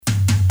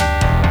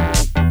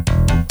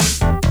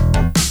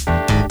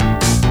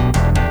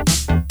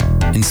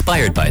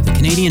Inspired by the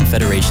Canadian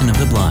Federation of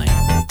the Blind.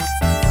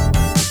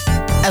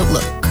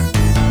 Outlook,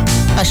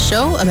 a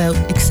show about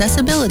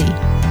accessibility,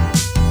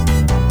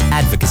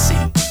 Advocacy,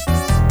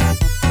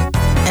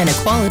 and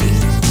equality.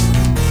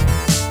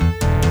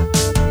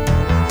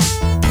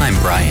 I'm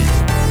Brian.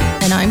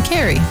 And I'm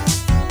Carrie.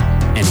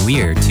 And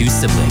we're two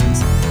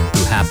siblings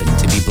who happen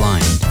to be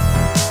blind.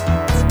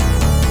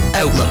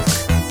 Outlook.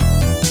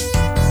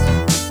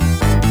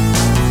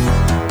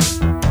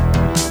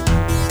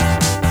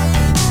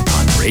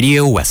 On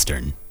Radio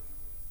Western.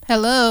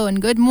 Hello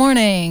and good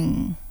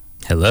morning.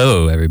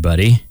 Hello,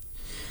 everybody.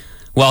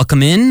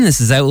 Welcome in.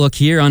 This is Outlook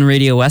here on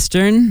Radio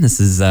Western. This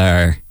is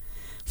our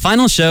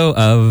final show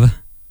of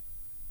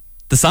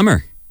the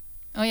summer.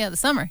 Oh, yeah, the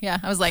summer. Yeah,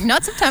 I was like,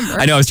 not September.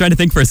 I know, I was trying to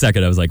think for a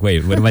second. I was like,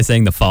 wait, what am I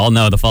saying? The fall?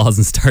 No, the fall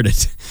hasn't started.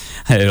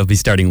 It'll be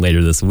starting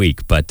later this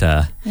week. But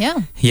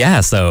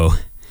yeah, so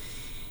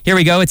here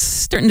we go.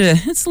 It's a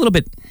little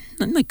bit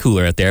like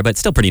cooler out there, but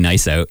still pretty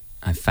nice out.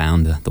 I've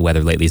found the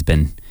weather lately has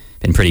been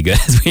pretty good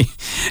as we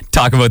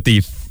talk about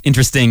the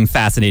interesting,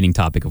 fascinating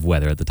topic of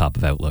weather at the top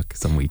of Outlook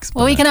some weeks.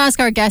 Well, we can ask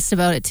our guest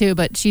about it too,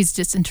 but she's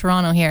just in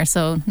Toronto here,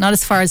 so not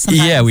as far as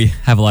sometimes. Yeah, we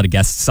have a lot of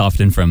guests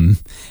often from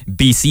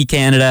BC,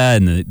 Canada,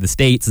 and the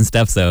States and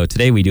stuff, so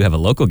today we do have a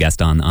local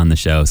guest on the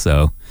show,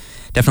 so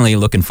definitely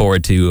looking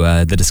forward to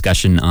the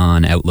discussion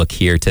on Outlook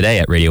here today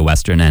at Radio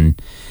Western.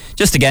 And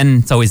just again,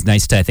 it's always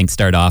nice to, I think,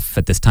 start off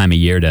at this time of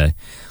year to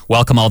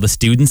welcome all the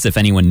students. If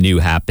anyone new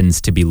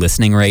happens to be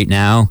listening right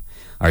now,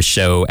 our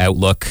show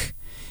Outlook,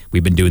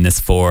 we've been doing this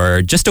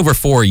for just over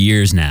 4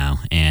 years now,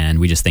 and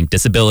we just think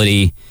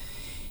disability,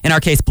 in our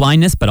case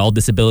blindness, but all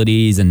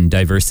disabilities and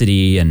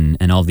diversity and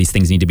all of these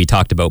things need to be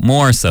talked about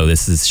more. So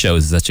this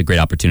shows such a great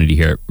opportunity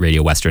here at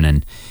Radio Western.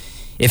 And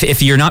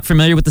if you're not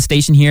familiar with the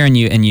station here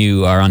and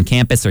you are on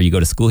campus or you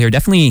go to school here,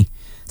 definitely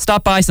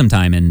stop by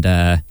sometime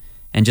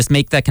and just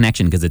make that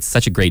connection, because it's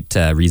such a great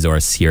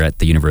resource here at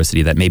the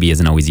university that maybe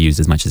isn't always used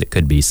as much as it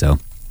could be. So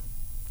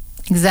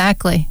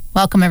exactly.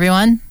 Welcome,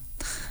 everyone.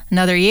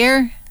 Another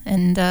year.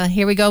 And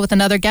here we go with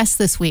another guest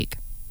this week.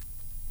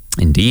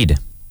 Indeed.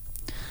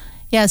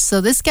 Yes, so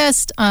this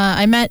guest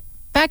I met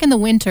back in the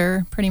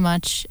winter, pretty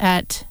much,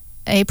 at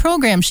a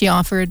program she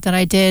offered that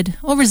I did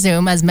over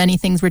Zoom, as many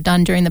things were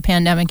done during the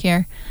pandemic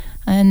here.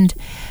 And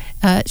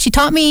she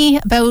taught me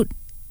about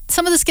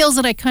some of the skills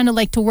that I kind of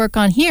like to work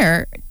on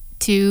here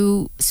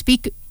to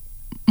speak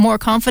more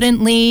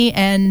confidently.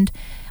 And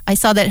I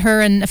saw that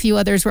her and a few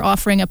others were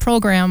offering a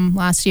program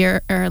last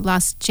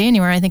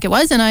January, I think it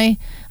was, and I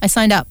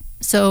signed up.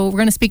 So we're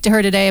going to speak to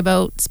her today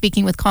about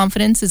Speaking with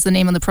Confidence is the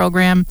name of the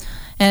program.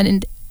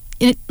 And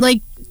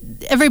like,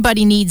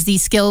 everybody needs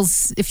these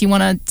skills if you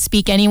want to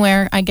speak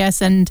anywhere, I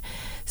guess. And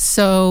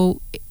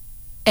so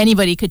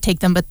anybody could take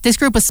them. But this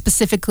group was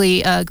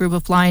specifically a group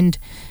of blind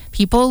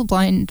people,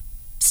 blind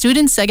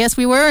students, I guess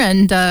we were.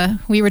 And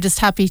we were just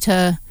happy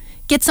to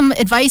get some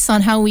advice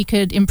on how we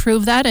could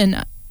improve that.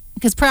 And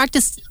because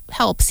practice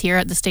helps here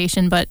at the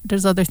station, but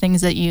there's other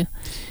things that you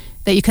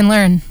can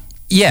learn.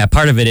 Yeah,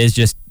 part of it is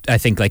just, I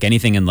think, like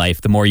anything in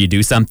life, the more you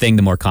do something,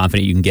 the more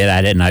confident you can get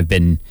at it. And I've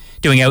been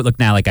doing Outlook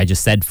now, like I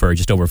just said, for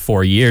just over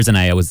 4 years. And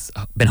I was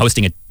been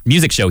hosting a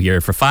music show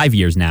here for 5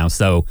 years now.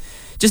 So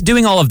just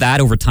doing all of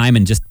that over time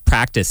and just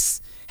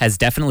practice has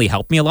definitely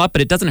helped me a lot.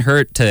 But it doesn't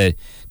hurt to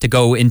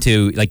go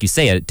into, like you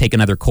say, take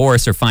another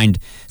course or find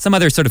some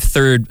other sort of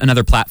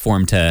another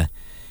platform to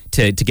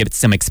get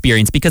some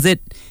experience. Because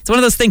it's one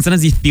of those things,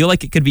 sometimes you feel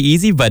like it could be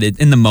easy, but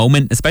in the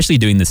moment, especially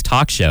doing this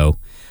talk show,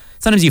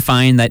 sometimes you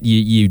find that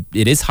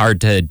it is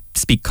hard to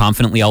speak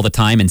confidently all the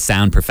time and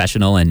sound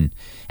professional,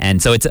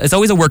 and so it's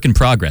always a work in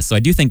progress. So I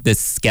do think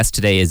this guest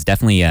today is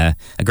definitely a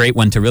great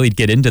one to really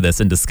get into this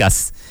and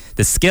discuss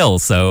the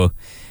skills. So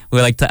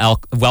we'd like to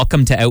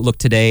welcome to Outlook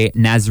today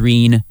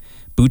Nazreen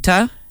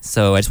Bouta.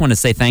 So I just want to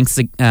say thanks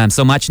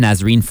so much,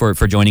 Nazreen,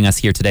 for joining us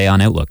here today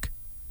on Outlook.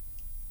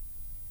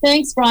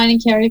 Thanks, Brian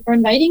and Carrie, for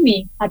inviting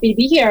me. Happy to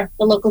be here,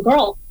 the local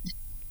girl.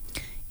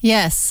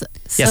 Yes.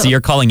 So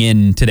you're calling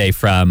in today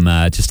from,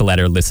 just to let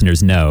our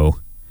listeners know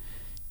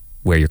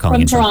where you're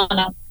calling in from.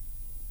 Toronto.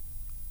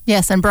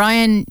 Yes, and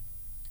Brian,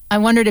 I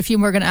wondered if you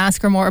were going to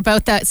ask her more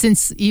about that,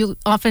 since you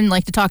often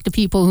like to talk to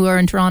people who are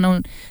in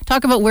Toronto.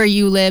 Talk about where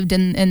you lived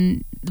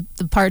and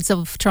the parts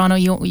of Toronto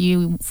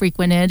you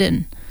frequented.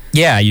 And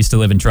yeah, I used to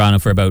live in Toronto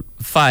for about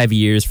 5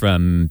 years,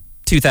 from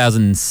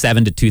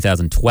 2007 to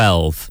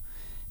 2012,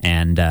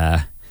 and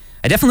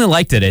I definitely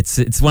liked it.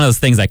 It's one of those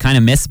things I kind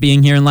of miss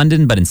being here in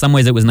London, but in some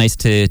ways it was nice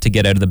to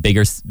get out of the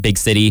big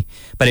city.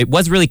 But it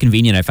was really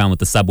convenient, I found, with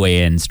the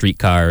subway and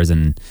streetcars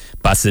and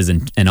buses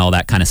and all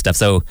that kind of stuff.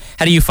 So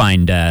how do you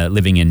find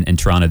living in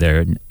Toronto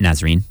there,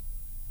 Nazreen?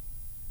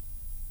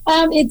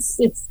 It's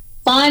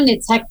fun,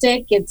 it's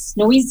hectic, it's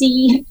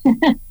noisy.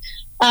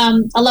 I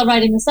love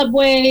riding the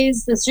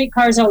subways. The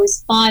streetcars are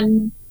always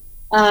fun.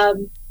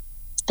 And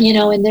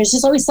there's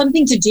just always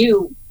something to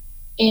do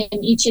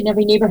in each and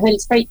every neighborhood.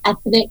 It's very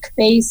ethnic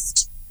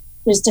based.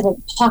 There's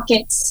different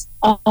pockets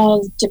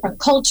of different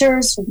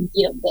cultures, from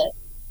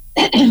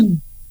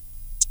the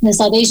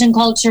South Asian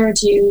culture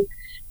to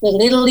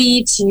Little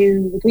Italy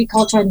to the Greek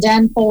culture on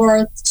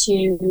Danforth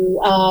to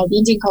the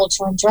Indian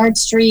culture on Gerrard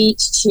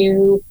Street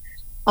to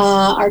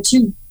our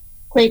two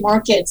great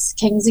markets,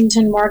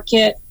 Kensington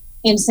Market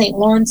and St.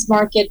 Lawrence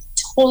Market,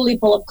 totally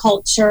full of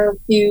culture,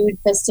 food,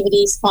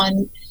 festivities,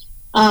 fun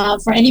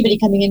for anybody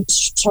coming into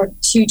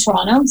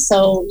Toronto.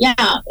 So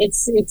yeah,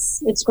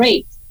 it's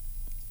great.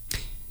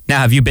 Now,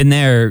 have you been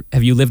there?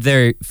 Have you lived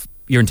there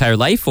your entire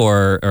life,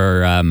 or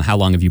how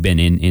long have you been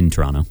in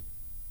Toronto?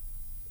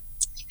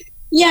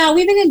 Yeah,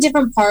 we've been in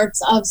different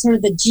parts of sort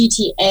of the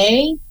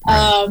GTA,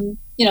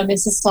 right.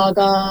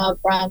 Mississauga,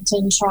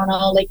 Brampton,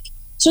 Toronto, like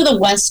sort of the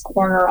west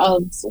corner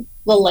of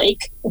the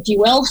lake, if you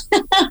will,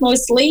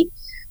 mostly.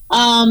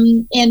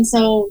 And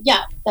so,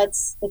 yeah,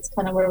 that's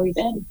kind of where we've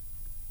been,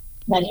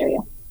 that area.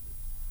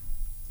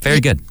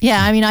 Very good.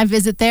 Yeah, I mean, I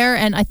visit there,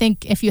 and I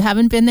think if you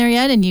haven't been there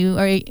yet and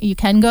you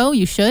can go,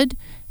 you should.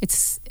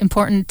 It's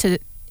important to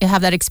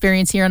have that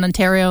experience here in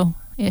Ontario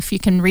if you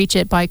can reach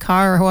it by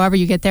car or however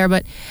you get there.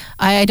 But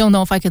I don't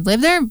know if I could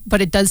live there,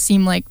 but it does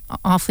seem like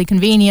awfully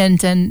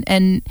convenient,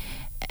 and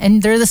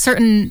there's a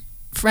certain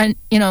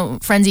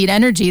frenzied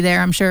energy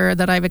there, I'm sure,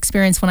 that I've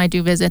experienced when I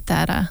do visit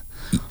that.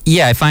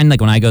 Yeah, I find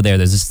like when I go there,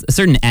 there's a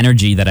certain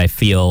energy that I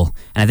feel,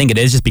 and I think it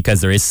is just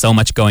because there is so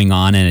much going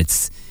on,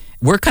 and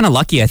we're kind of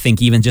lucky, I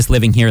think, even just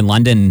living here in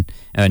London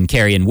and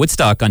Kerry and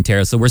Woodstock,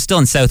 Ontario. So we're still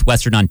in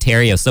southwestern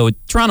Ontario. So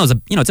Toronto's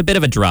it's a bit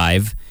of a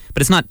drive,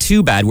 but it's not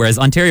too bad. Whereas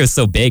Ontario is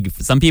so big,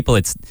 for some people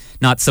it's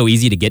not so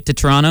easy to get to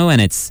Toronto.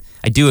 And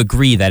I do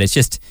agree that it's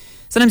just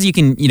sometimes you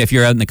can, if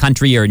you're out in the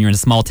country or you're in a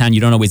small town,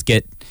 you don't always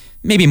get,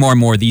 maybe more and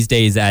more these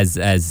days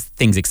as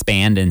things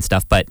expand and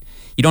stuff, but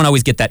you don't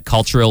always get that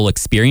cultural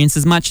experience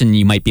as much, and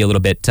you might be a little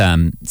bit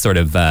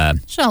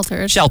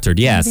sheltered.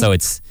 Yeah. Maybe. So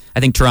I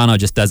think Toronto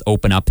just does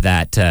open up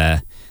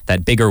that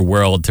bigger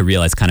world to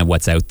realize kind of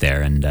what's out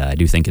there, and I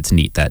do think it's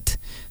neat that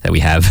we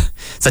have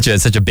such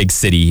a big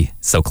city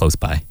so close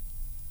by.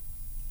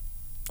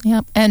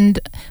 Yeah, and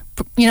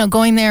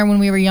going there when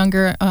we were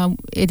younger,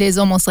 it is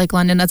almost like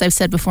London, as I've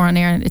said before on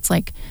air. It's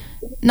like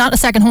not a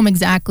second home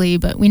exactly,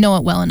 but we know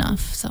it well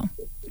enough. So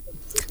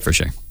for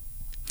sure.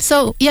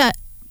 So yeah,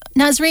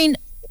 Nazreen,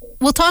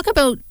 we'll talk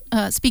about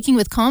speaking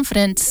with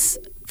confidence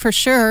for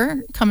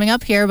sure coming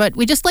up here, but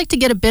we just like to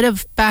get a bit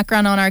of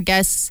background on our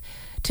guests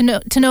to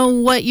know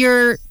what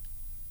your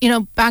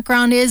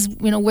background is,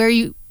 where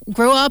you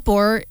grew up,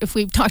 or if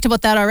we've talked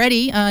about that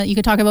already, you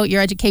could talk about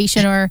your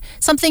education or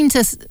something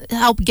to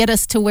help get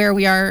us to where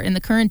we are in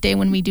the current day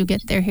when we do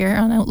get there here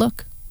on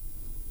Outlook.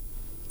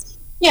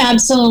 Yeah,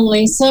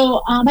 absolutely.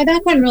 So my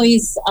background really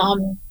is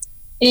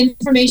in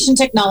information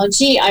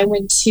technology. I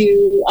went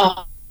to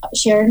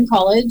Sheridan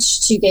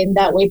College to gain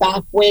that way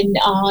back when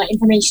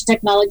information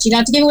technology,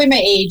 not to give away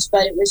my age,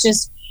 but it was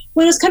just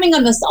when it was coming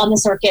on the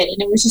circuit,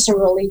 and it was just a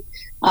really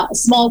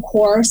small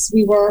course.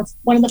 We were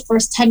one of the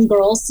first 10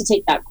 girls to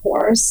take that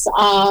course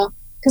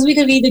because we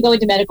could either go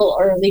into medical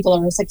or legal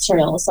or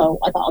secretarial. So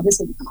I thought, this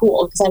would be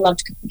cool because I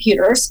loved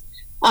computers.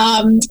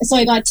 So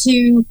I got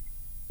to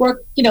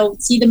work,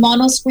 see the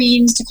mono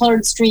screens to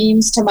colored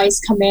streams to mice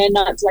come in,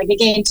 not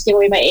to give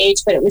away my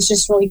age, but it was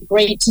just really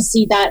great to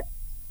see that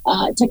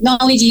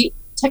technology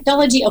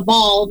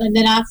evolve. And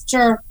then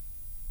after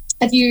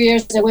a few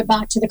years, I went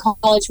back to the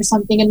college for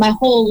something, and my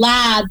whole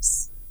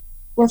labs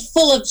were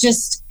full of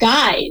just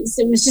guys.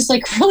 It was just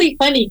really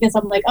funny because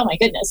I'm like, oh my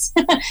goodness.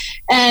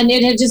 And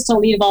it had just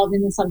totally evolved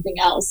into something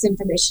else,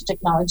 information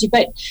technology.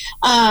 But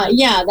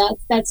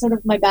that's sort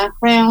of my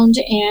background.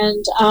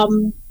 And,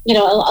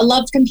 I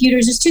loved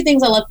computers. There's two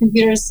things I love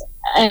computers.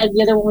 And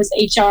the other one was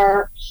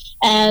HR.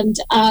 And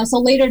so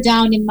later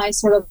down in my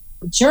sort of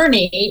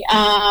journey,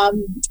 I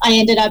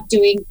ended up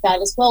doing that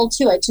as well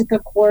too. I took a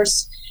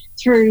course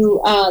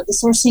through the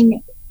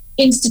Sourcing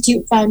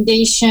Institute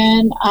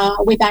Foundation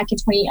way back in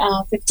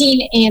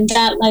 2015, and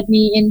that led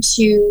me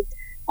into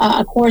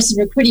a course in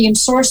recruiting and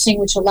sourcing,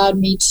 which allowed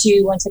me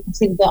to, once I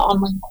completed the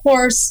online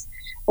course,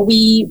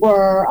 we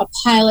were a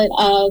pilot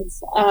of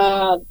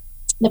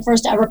the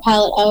first ever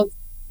pilot of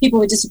people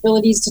with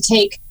disabilities to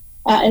take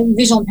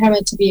visual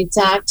impairment, to be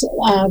exact,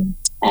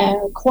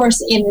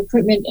 course in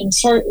recruiting and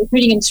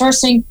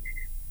sourcing,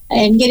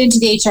 and get into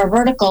the HR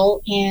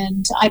vertical.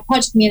 And I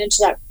project managed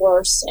that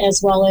course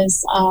as well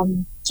as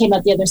came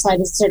out the other side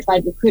as a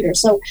certified recruiter.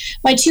 So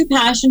my two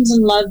passions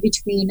and love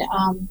between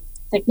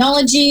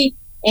technology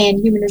and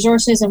human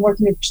resources and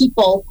working with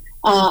people,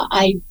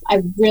 I'm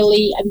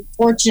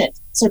fortunate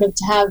sort of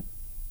to have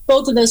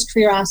both of those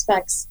career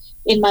aspects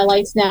in my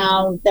life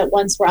now that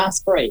once were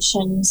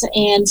aspirations.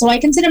 And so I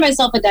consider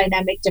myself a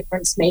dynamic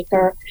difference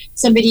maker,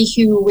 somebody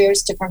who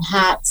wears different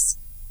hats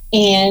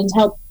and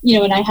help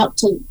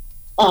to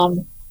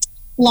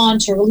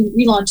launch or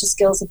relaunch the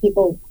skills of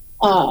people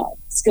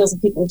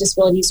with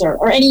disabilities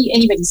or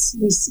anybody's,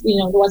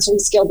 the ones who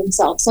skill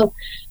themselves. So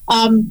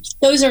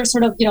those are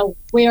sort of,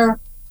 where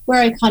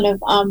I kind of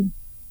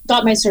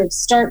got my sort of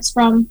starts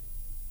from.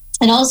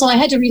 And also I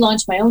had to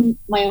relaunch my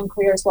own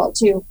career as well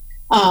too,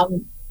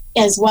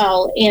 as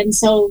well. And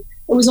so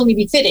it was only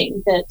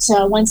befitting that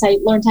once I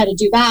learned how to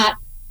do that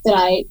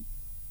I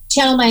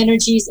channel my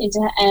energies into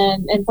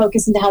and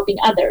focus into helping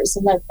others,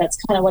 and that's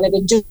kind of what I've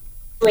been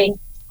doing.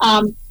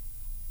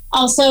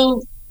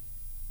 Also,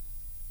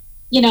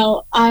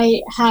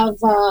 I have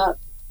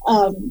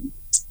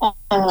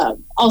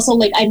also,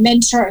 like, I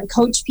mentor and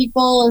coach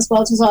people as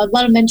well. So a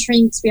lot of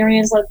mentoring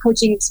experience, a lot of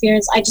coaching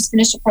experience. I just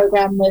finished a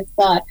program with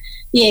the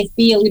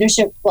AFB, a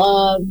leadership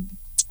blind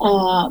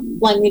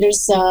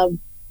leaders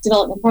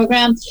development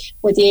program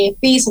with the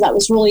AFB. So that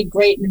was really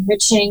great and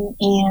enriching.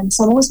 And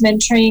so I'm always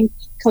mentoring,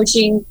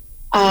 coaching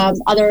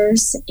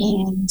others.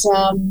 And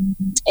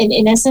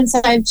in essence,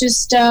 I've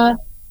just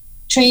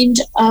trained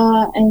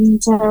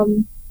and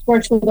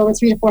worked with over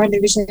 300 to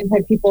 400 visually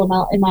impaired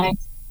people in my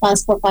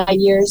last 4 or 5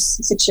 years,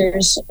 6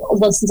 years,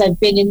 although since I've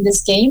been in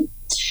this game.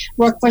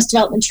 Workforce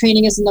development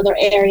training is another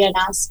area and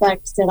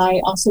aspect that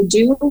I also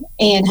do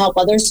and help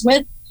others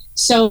with.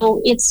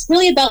 So it's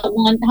really about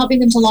helping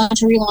them to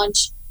launch or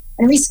relaunch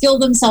and reskill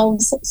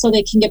themselves so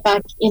they can get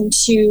back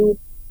into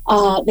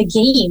the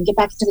game, get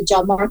back into the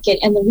job market.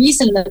 And the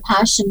reason and the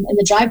passion and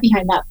the drive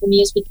behind that for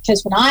me is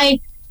because when I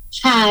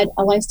had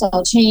a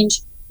lifestyle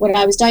change, when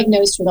I was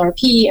diagnosed with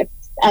RP,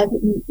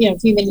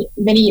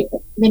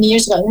 many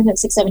years ago,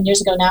 6-7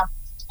 years ago now,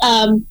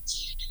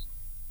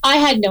 I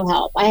had no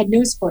help. I had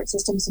no support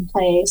systems in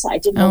place. I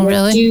didn't know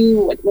what to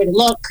do, where to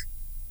look,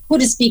 who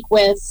to speak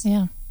with.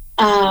 Yeah.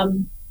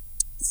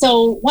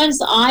 So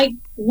once I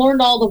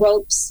learned all the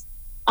ropes,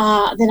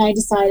 then I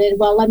decided,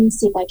 well, let me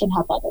see if I can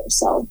help others.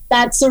 So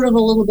that's sort of a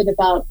little bit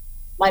about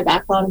my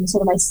background and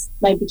sort of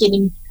my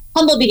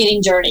humble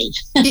beginning journey.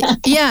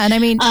 Yeah, and I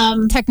mean,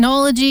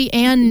 technology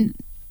and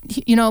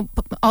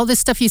all this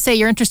stuff you say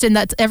you're interested in,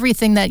 that's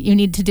everything that you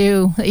need to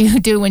do, that you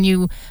do when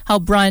you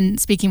help run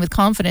Speaking with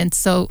Confidence.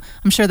 So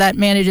I'm sure that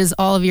manages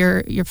all of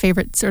your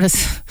favorite sort of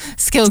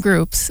skill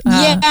groups.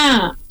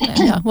 Yeah.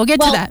 We'll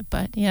get to that,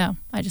 but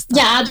I just thought.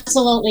 Yeah,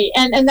 absolutely.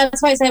 And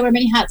that's why I say I wear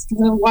many hats,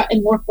 because I'm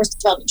in workforce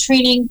development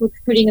training,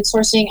 recruiting and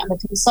sourcing. I'm a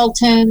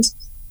consultant.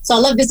 So I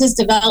love business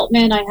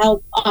development. I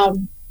help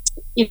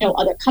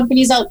other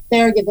companies out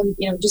there, give them,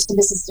 just the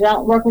business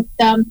development work with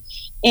them.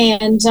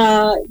 And,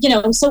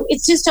 so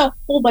it's just a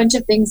whole bunch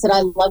of things that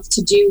I love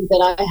to do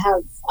that I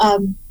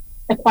have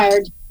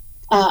acquired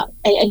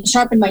and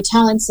sharpened my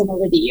talents in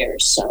over the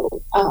years. So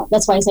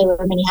that's why I say I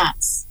wear many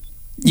hats.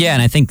 Yeah,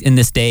 and I think in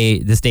this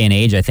day and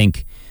age, I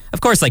think,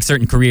 of course, like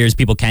certain careers,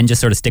 people can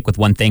just sort of stick with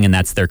one thing and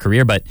that's their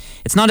career, but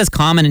it's not as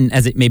common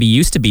as it maybe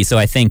used to be. So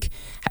I think,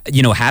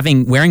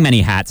 wearing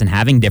many hats and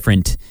having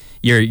different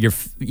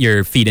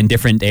your feet in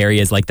different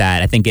areas like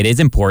that, I think it is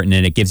important,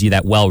 and it gives you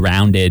that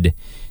well-rounded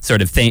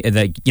sort of thing,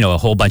 a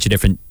whole bunch of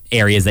different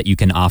areas that you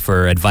can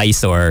offer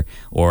advice or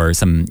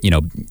some,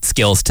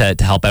 skills to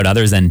help out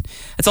others. And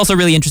it's also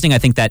really interesting, I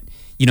think, that,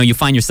 you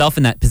find yourself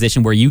in that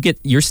position where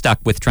you're stuck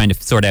with trying to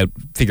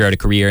figure out a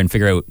career and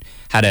figure out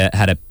how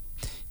to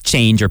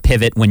change or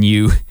pivot when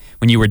you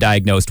were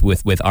diagnosed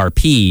with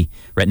RP,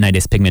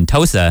 retinitis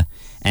pigmentosa.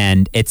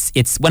 And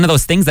it's one of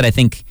those things that I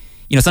think,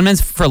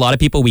 sometimes for a lot of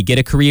people, we get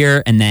a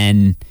career and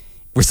then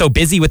we're so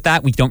busy with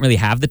that, we don't really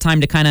have the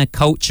time to kind of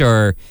coach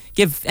or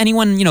give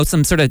anyone,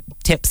 some sort of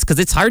tips, because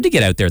it's hard to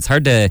get out there. It's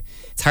hard to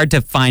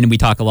find, and we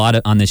talk a lot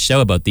on this show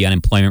about the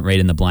unemployment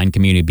rate in the blind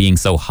community being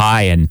so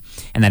high, and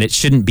that it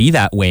shouldn't be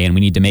that way, and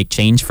we need to make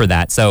change for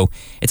that. So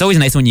it's always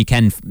nice when you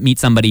can meet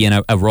somebody in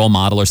a role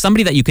model or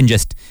somebody that you can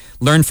just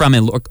learn from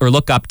or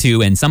look up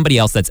to, and somebody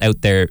else that's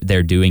out there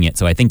doing it.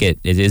 So I think it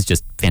is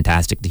just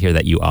fantastic to hear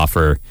that you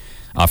offer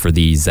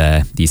these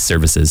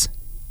services.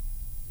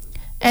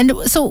 And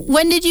so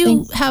when did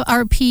you have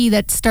RP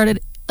that started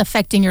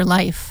affecting your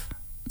life,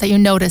 that you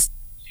noticed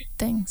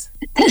things?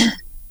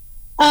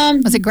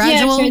 Was it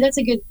gradual? Yeah, sure. That's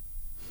a good...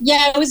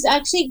 Yeah, it was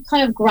actually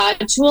kind of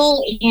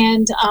gradual.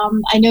 And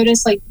I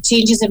noticed like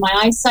changes in my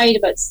eyesight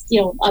about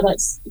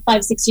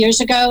 5-6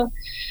 years ago.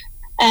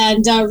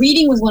 And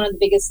reading was one of the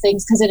biggest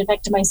things because it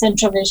affected my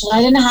central vision.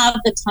 I didn't have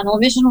the tunnel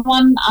vision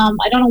one.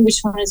 I don't know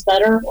which one is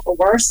better or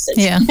worse at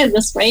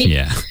this rate.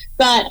 Yeah.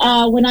 But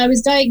when I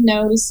was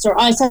diagnosed, when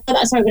I saw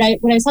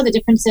the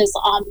differences,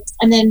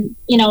 and then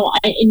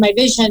in my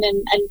vision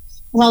and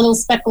all little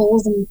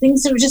speckles and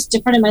things that were just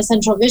different in my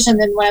central vision.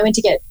 Then when I went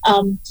to get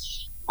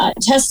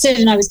tested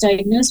and I was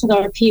diagnosed with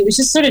RP, it was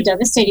just sort of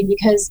devastating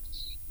because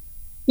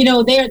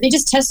they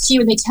just test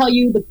you and they tell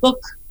you the book.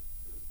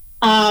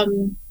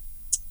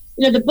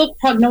 The book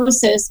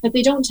prognosis, but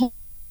they don't tell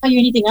you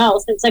anything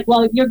else. It's like,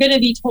 well, you're going to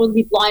be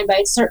totally blind by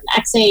a certain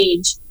X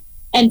age.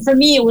 And for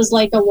me, it was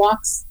like a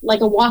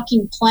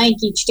walking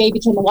plank. Each day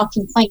became a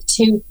walking plank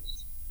to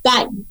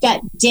that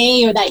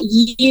day or that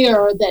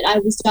year that I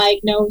was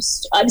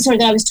diagnosed.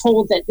 That I was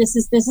told that this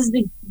is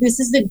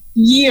the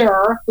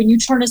year when you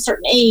turn a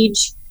certain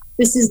age.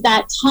 This is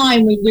that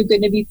time when you're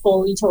going to be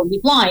totally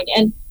blind.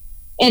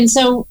 And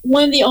so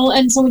when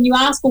you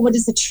ask, well, what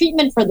is the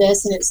treatment for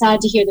this? And it's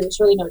sad to hear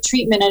there's really no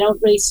treatment. I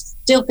don't really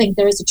still think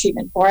there is a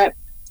treatment for it.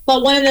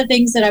 But one of the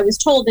things that I was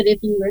told that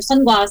if you wear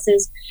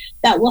sunglasses,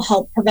 that will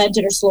help prevent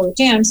it or slow it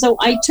down. So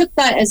I took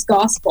that as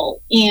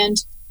gospel.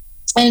 And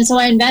so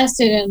I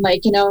invested in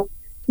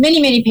many,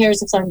 many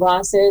pairs of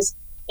sunglasses.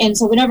 And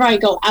so whenever I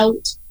go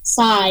out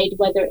side,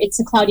 whether it's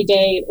a cloudy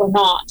day or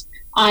not,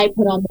 I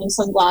put on those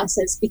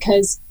sunglasses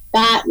because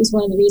that was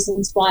one of the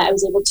reasons why I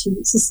was able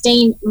to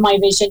sustain my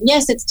vision.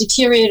 Yes, it's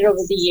deteriorated over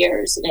the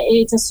years.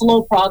 It's a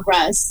slow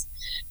progress,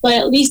 but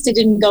at least it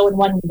didn't go in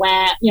one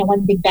wham,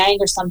 one big bang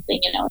or something,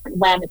 and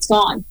wham, it's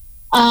gone.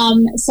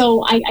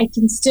 So I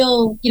can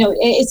still,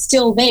 it's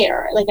still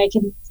there. Like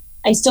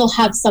I still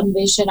have some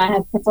vision. I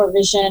have peripheral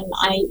vision.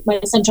 My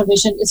central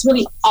vision, it's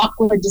really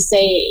awkward to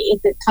say if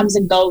it comes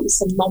and goes.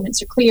 Some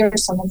moments are clear,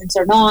 some moments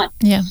are not.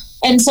 Yeah.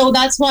 And so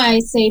that's why I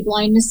say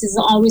blindness is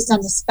always on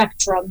the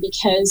spectrum,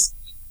 because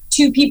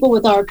two people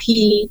with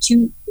RP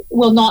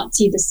will not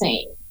see the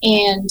same.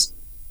 And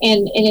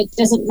it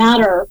doesn't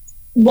matter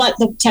what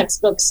the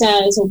textbook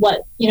says or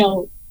what,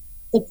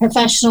 the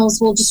professionals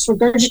will just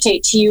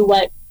regurgitate to you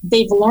what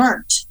they've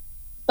learned.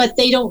 But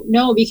they don't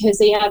know because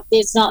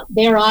it's not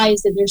their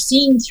eyes that they're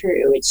seeing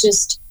through. It's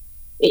just,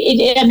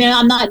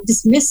 I'm not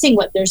dismissing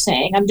what they're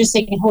saying. I'm just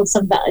saying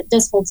it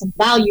does hold some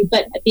value.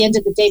 But at the end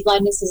of the day,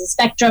 blindness is a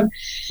spectrum,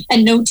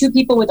 and no two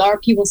people with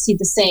RP will see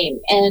the same.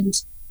 And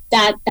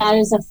that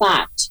is a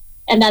fact.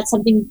 And that's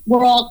something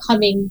we're all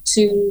coming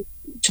to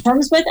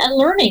terms with and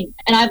learning.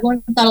 And I've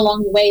learned that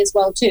along the way as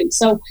well, too.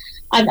 So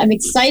I'm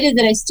excited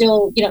that I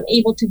still,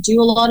 able to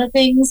do a lot of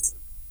things,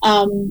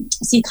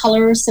 see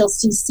colors, still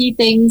see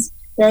things.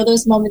 There are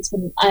those moments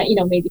when,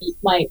 maybe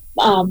my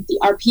the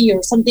RP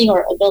or something,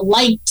 or the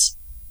light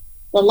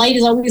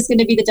is always going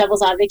to be the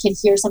devil's advocate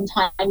here.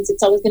 Sometimes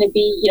it's always going to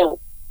be,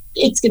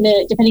 it's going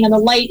to, depending on the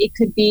light, it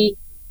could be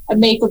a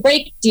make or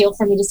break deal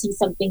for me to see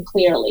something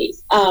clearly,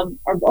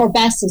 or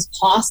best as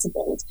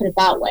possible. Let's put it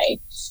that way.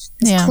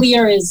 Yeah.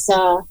 Clear is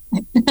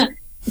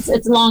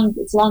it's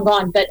long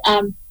gone, but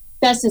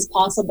best as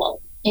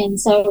possible. And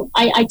so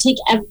I take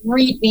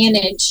every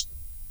advantage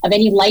of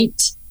any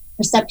light,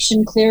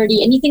 perception,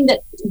 clarity, anything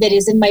that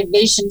is in my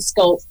vision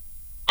scope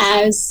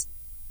as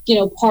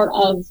part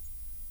of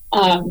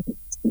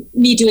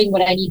me doing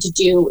what I need to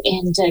do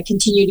and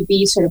continue to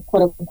be sort of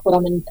quote unquote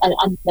on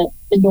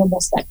the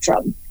normal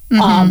spectrum.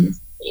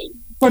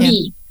 For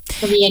me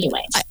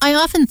anyway. I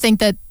often think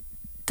that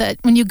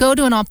when you go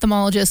to an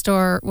ophthalmologist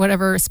or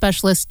whatever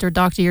specialist or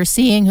doctor you're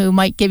seeing who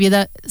might give you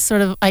that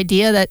sort of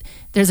idea that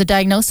there's a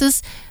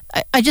diagnosis,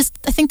 I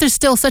think there's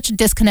still such a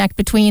disconnect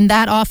between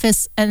that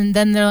office and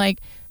then they're like,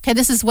 okay,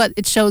 this is what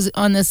it shows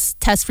on this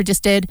test we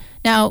just did.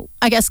 Now,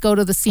 I guess go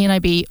to the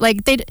CNIB.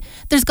 Like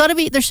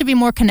there should be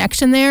more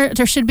connection there.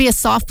 There should be a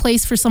soft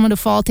place for someone to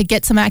fall to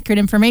get some accurate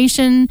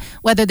information,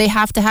 whether they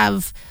have to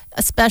have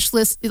a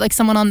specialist, like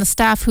someone on the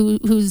staff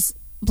who's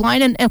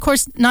blind. And of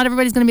course, not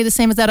everybody's going to be the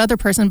same as that other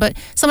person, but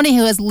somebody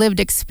who has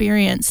lived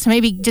experience to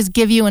maybe just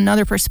give you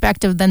another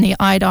perspective than the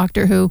eye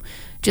doctor who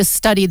just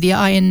studied the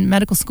eye in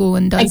medical school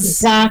and does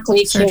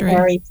exactly surgery.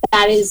 Mary.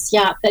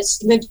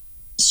 That's lived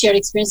shared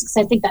experience, because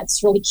I think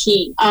that's really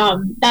key.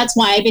 That's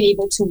why I've been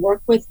able to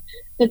work with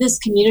this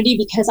community,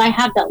 because I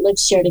have that lived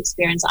shared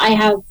experience. I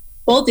have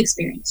both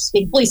experiences,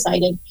 being fully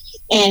sighted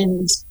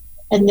and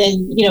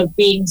then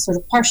being sort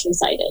of partially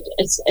sighted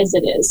as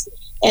it is.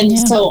 And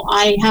so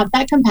I have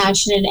that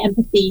compassion and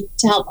empathy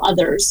to help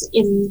others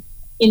in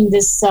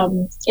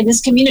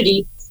this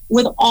community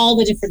with all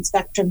the different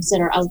spectrums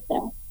that are out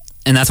there.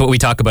 And that's what we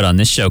talk about on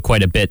this show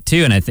quite a bit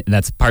too. And I think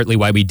that's partly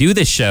why we do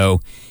this show,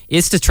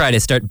 is to try to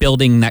start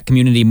building that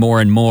community more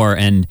and more.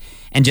 And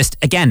just,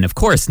 again, of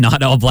course,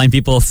 not all blind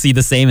people see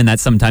the same. And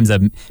that's sometimes a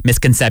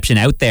misconception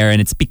out there. And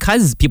it's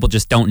because people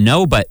just don't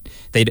know, but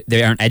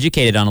they aren't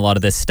educated on a lot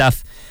of this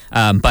stuff.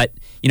 But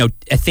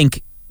I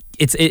think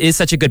it is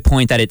such a good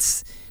point that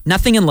it's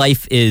nothing in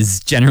life is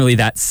generally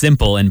that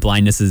simple, and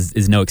blindness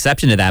is no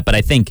exception to that. But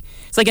I think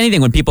it's like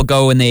anything, when people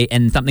go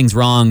and something's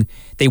wrong,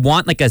 they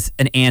want like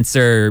an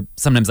answer,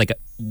 sometimes like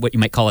what you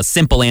might call a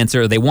simple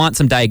answer. Or they want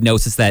some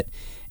diagnosis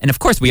and of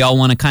course we all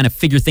want to kind of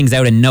figure things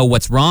out and know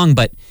what's wrong,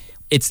 but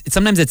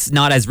sometimes it's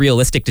not as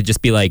realistic to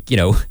just be like,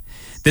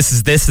 this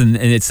is this, and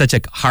it's such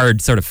a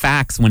hard sort of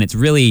facts when it's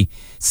really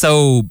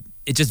so.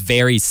 It just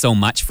varies so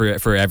much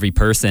for every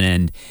person,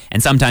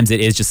 and sometimes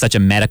it is just such a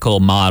medical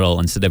model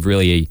instead of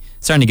really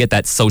starting to get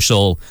that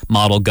social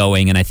model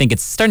going. And I think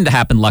it's starting to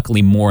happen,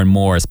 luckily, more and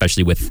more,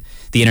 especially with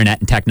the internet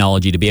and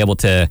technology, to be able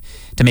to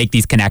make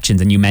these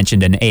connections. And you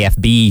mentioned an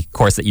AFB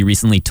course that you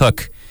recently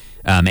took.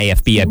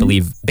 AFB, I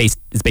believe,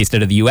 is based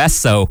out of the U.S.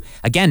 So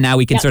again, now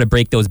we can sort of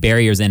break those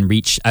barriers and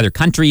reach other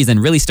countries and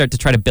really start to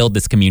try to build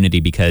this community,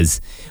 because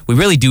we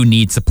really do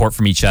need support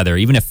from each other.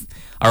 Even if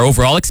our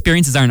overall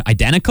experiences aren't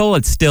identical,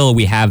 it's still,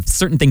 we have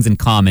certain things in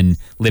common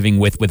living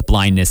with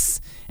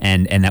blindness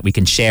and that we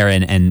can share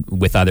and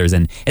with others.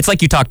 And it's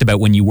like you talked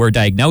about when you were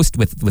diagnosed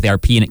with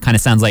RP, and it kind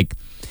of sounds like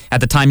at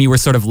the time you were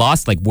sort of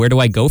lost, like, where do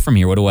I go from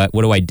here? What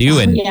do I do?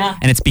 And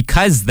it's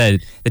because the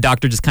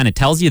doctor just kind of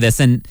tells you this,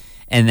 and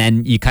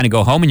then you kind of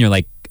go home and you're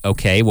like,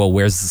 okay, well,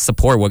 where's the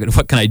support?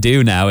 What can I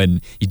do now?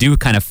 And you do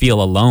kind of feel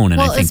alone.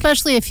 And well, I think,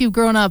 especially if you've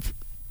grown up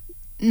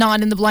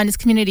not in the blindness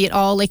community at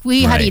all. Like,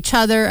 we had each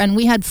other, and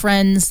we had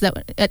friends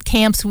that at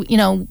camps,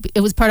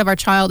 it was part of our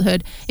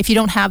childhood. If you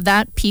don't have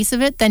that piece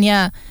of it, then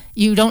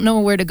you don't know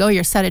where to go.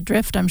 You're set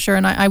adrift, I'm sure.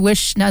 And I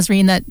wish,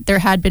 Nazreen, that there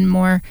had been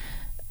more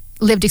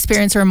lived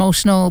experience or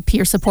emotional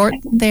peer support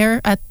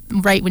there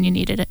right when you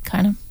needed it,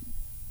 kind of.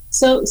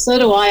 So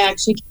do I,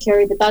 actually,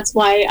 Carrie. But that's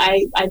why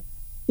I've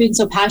been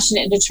so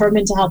passionate and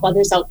determined to help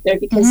others out there,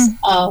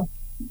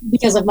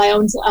 because of my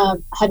own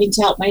having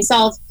to help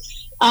myself,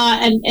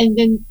 and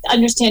then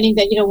understanding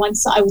that,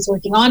 once I was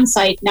working on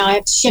site, now I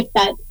have to shift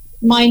that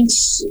mind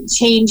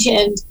change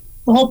and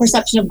the whole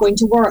perception of going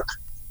to work,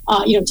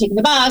 taking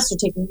the bus or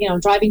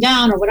driving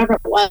down or whatever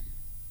it was,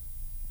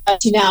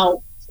 to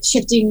now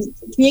shifting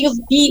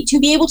to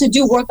be able to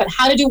do work, but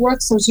how to do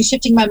work. So she's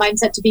shifting my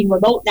mindset to being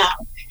remote now.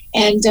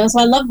 And so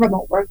I love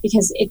remote work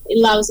because it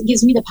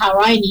gives me the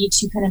power I need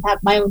to kind of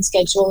have my own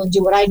schedule and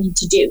do what I need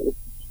to do,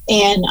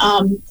 and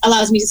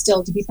allows me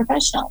to be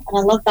professional. And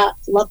I love that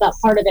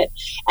part of it.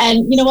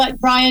 And you know what,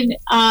 Brian,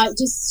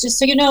 just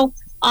so you know,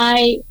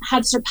 I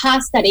have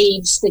surpassed that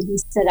age that he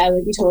said I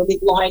would be totally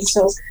blind.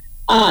 So,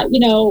 I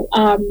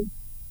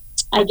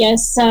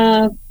guess,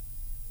 I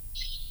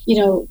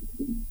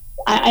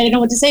don't know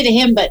what to say to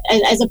him, but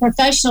as a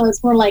professional,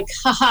 it's more like,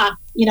 haha,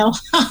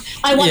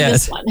 I won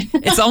this one.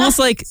 It's almost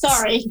like,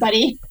 sorry,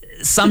 buddy.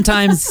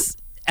 Sometimes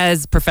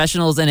as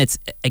professionals, and it's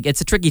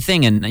a tricky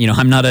thing, and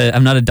I'm not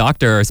a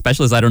doctor or a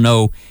specialist. I don't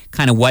know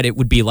kind of what it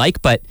would be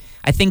like, but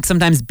I think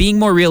sometimes being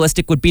more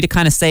realistic would be to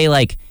kind of say,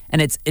 like,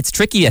 and it's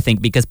tricky, I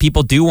think, because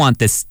people do want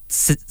this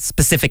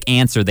specific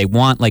answer. They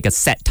want like a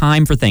set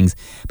time for things,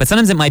 but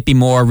sometimes it might be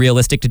more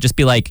realistic to just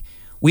be like,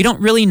 we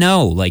don't really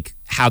know like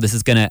how this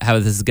is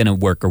gonna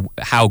work, or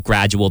how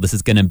gradual this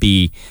is gonna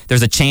be.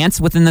 There's a chance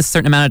within this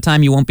certain amount of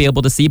time you won't be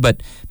able to see,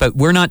 but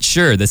we're not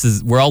sure.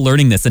 We're all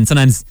learning this, and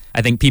sometimes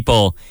I think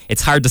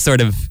it's hard to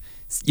sort of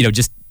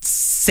just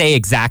say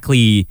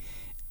exactly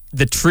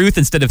the truth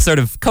instead of sort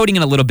of coding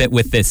it a little bit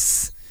with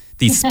these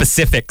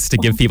specifics to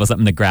give people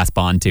something to grasp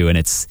onto, and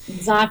it's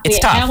exactly.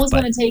 It's tough, I almost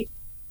want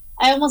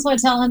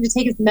to tell him to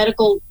take his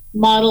medical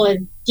model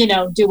and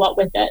do what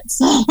with it.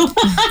 So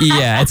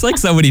yeah, it's like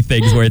so many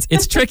things where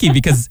it's tricky,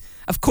 because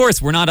of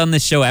course we're not on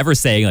this show ever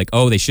saying like,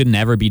 oh, they shouldn't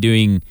ever be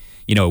doing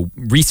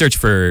research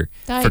for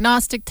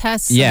diagnostic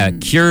tests,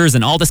 cures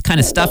and all this kind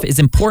of stuff is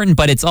important,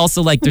 but it's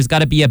also like there's got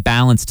to be a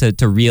balance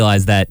to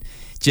realize that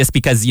just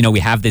because we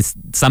have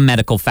some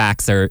medical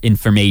facts or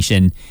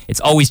information, it's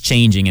always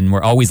changing and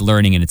we're always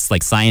learning, and it's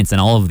like science in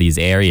all of these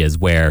areas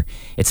where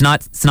it's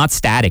not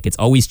static, it's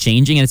always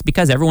changing, and it's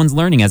because everyone's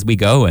learning as we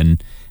go,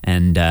 and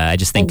I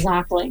just think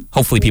exactly.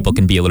 Hopefully people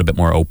can be a little bit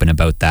more open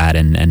about that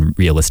and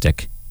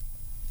realistic.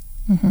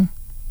 Mm-hmm.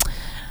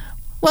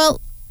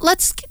 Well,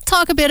 let's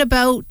talk a bit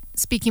about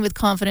speaking with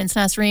confidence,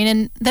 Nazreen,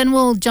 and then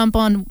we'll jump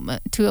on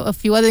to a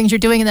few other things you're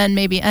doing and then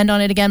maybe end on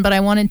it again. But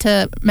I wanted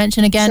to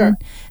mention again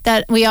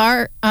that we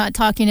are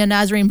talking to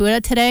Nazreen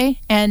Buddha today,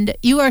 and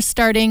you are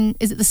starting,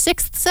 is it the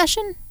 6th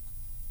session?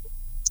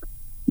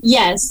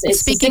 Yes,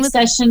 it's the 6th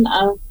session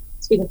of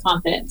Speak with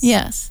Confidence.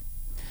 Yes.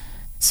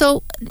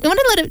 So I want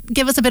to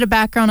give us a bit of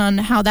background on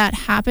how that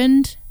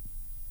happened.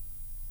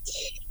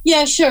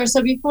 Yeah, sure.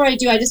 So before I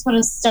do, I just want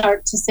to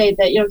start to say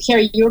that,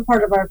 Carrie, you were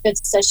part of our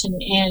 5th session,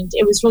 and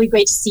it was really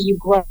great to see you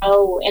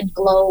grow and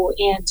glow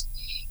and,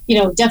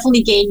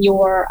 definitely gain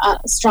your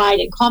stride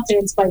and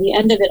confidence by the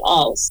end of it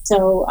all.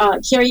 So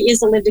Carrie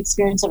is a lived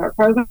experience of our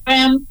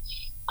program.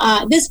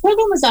 This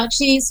program was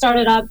actually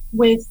started up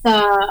with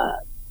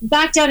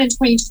back down in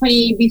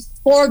 2020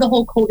 before the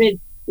whole COVID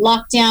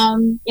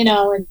lockdown, and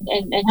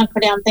hunker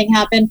down thing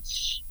happened.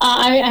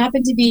 I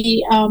happened to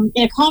be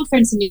in a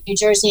conference in New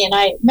Jersey, and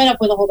I met up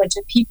with a whole bunch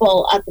of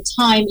people at the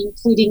time,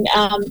 including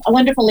a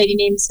wonderful lady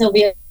named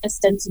Sylvia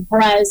Stenson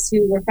Perez,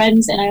 who were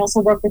friends, and I also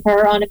worked with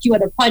her on a few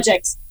other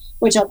projects,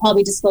 which I'll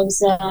probably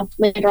disclose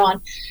later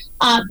on.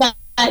 But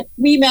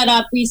we met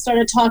up, we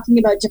started talking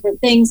about different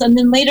things, and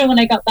then later when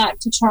I got back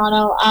to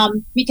Toronto,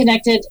 we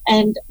connected,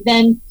 and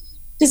then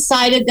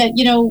decided that,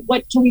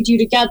 what can we do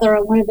together?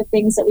 And one of the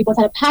things that we both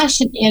had a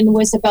passion in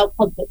was about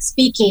public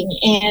speaking.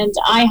 And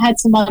I had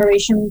some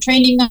moderation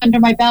training under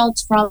my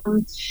belt from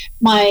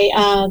my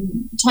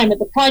time at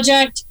the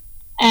project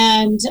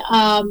and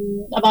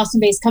a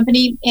Boston-based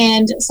company.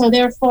 And so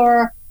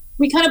therefore,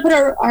 we kind of put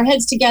our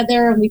heads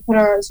together and we put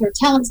our sort of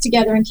talents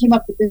together and came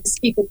up with this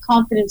Speak with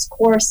Confidence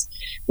course,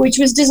 which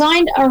was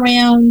designed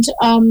around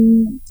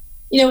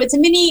it's a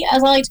mini,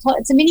 as I like to call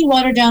it, it's a mini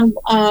watered down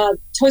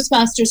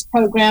Toastmasters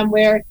program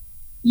where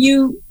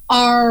you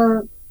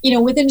are,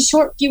 within a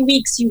short few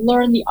weeks, you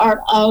learn the art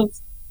of,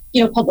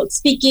 public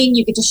speaking.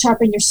 You get to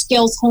sharpen your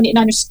skills, hone in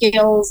on your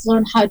skills,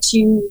 learn how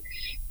to,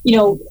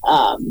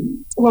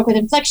 work with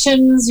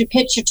inflections, your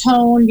pitch, your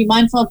tone, be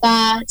mindful of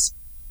that,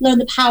 learn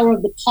the power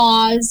of the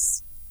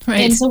pause.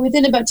 Right. And so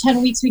within about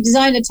 10 weeks, we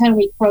designed a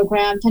 10-week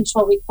program, 10,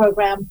 12-week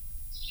program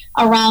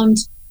around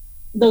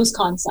those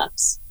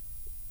concepts.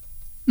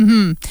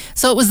 Mm-hmm.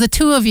 So it was the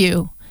two of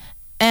you,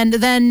 and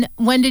then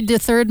when did the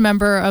third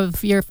member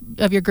of your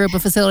group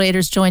of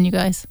facilitators join you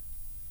guys?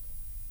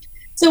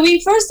 So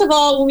we first of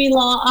all, when we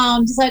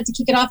decided to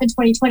kick it off in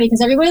 2020,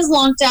 because everyone is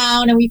locked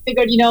down, and we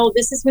figured,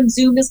 this is when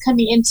Zoom is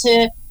coming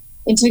into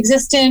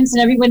existence,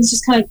 and everyone's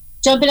just kind of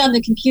jumping on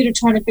the computer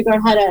trying to figure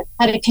out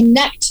how to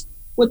connect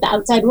with the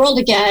outside world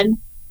again,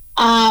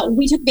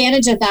 we took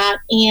advantage of that,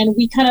 and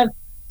we kind of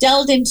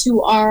delved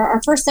into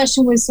our first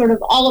session was sort of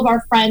all of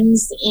our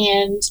friends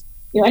and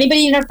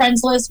anybody in our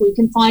friends list we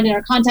can find in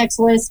our contacts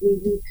list.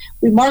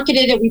 We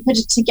marketed it. We put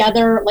it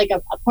together like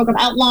a program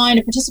outline,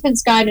 a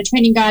participant's guide, a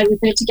training guide. We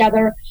put it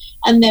together,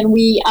 and then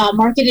we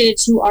marketed it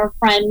to our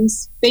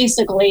friends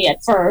basically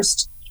at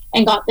first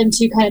and got them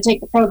to kind of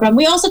take the program.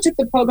 We also took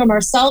the program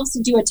ourselves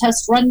to do a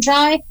test run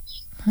try,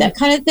 that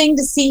kind of thing,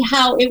 to see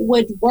how it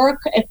would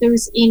work, if there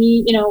was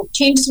any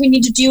changes we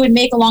need to do and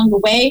make along the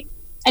way.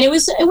 And it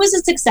was a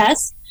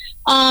success.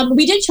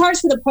 We did charge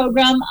for the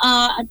program,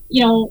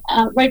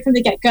 right from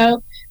the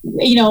get-go,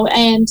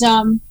 and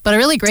but a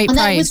really great price.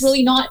 That was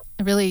really not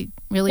really.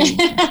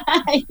 Yeah.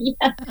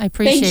 I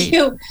appreciate. Thank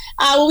you.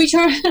 Well,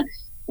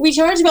 we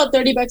charged about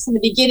 $30 in the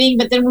beginning,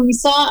 but then when we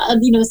saw,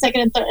 the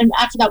second and third, and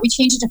after that, we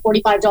changed it to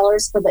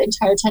 $45 for the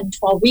entire 10 to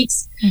 12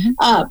 weeks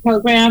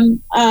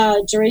program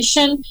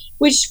duration,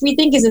 which we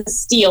think is a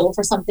steal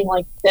for something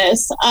like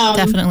this.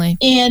 Definitely.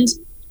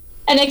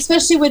 And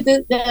especially with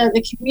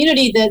the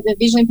community, the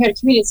visually impaired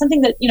community, it's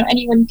something that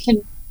anyone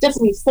can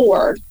definitely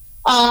afford.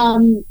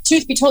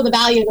 Truth be told, the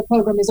value of the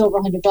program is over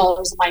 $100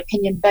 in my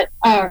opinion. But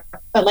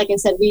like I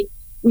said,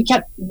 we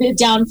kept it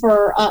down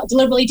for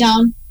deliberately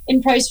down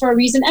in price for a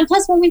reason. And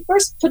plus, when we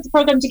first put the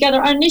program together,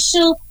 our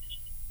initial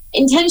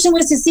intention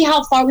was to see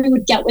how far we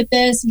would get with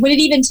this. Would it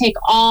even take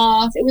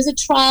off? It was a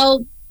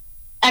trial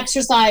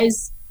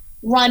exercise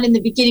run in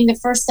the beginning, the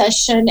first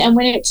session, and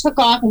when it took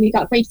off and we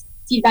got great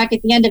feedback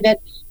at the end of it,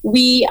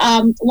 we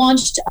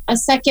launched a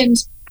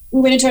second.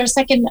 We went into our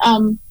second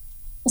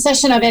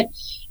session of it.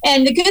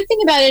 And the good thing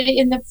about it,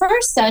 in the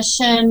first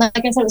session, like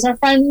I said, it was our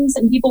friends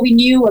and people we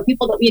knew or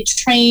people that we had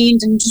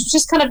trained and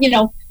just kind of,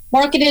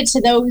 marketed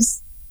to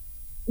those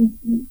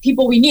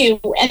people we knew.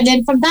 And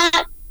then from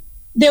that,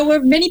 there were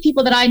many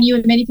people that I knew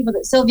and many people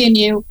that Sylvia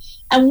knew.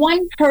 And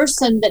one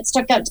person that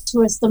stuck out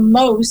to us the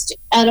most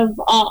out of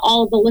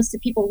all of the list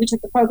of people who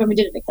took the program and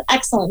did an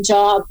excellent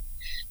job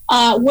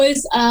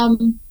was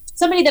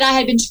somebody that I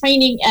had been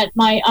training at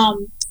my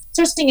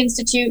Sourcing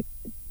Institute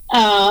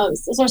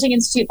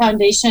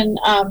Foundation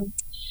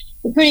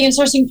recruiting and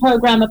sourcing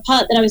program, a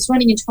pilot that I was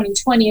running in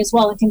 2020 as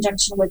well, in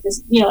conjunction with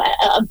this,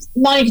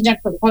 not in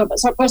conjunction with the program, but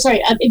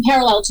in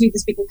parallel to the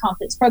Speak with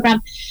Confidence program.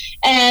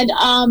 And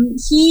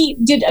he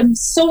did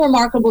so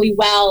remarkably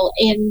well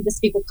in the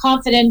Speak with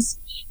Confidence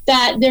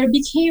that there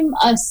became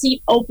a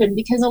seat open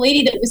because a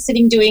lady that was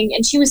sitting doing,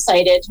 and she was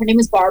sighted, her name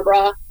was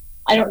Barbara,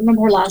 I don't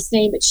remember her last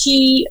name, but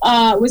she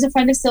was a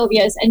friend of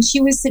Sylvia's, and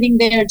she was sitting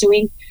there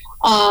doing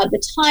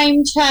the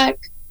time check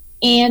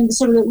and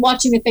sort of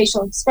watching the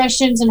facial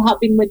expressions and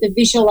helping with the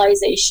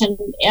visualization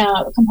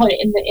component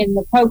in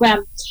the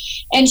program.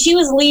 And she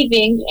was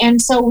leaving,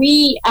 and so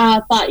we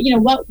thought,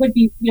 what would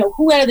be,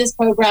 who out of this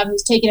program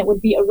who's taken it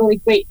would be a really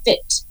great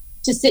fit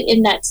to sit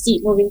in that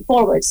seat moving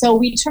forward. So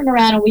we turned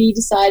around and we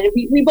decided,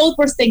 we both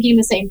were thinking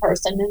the same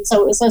person. And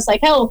so it was just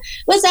like, oh,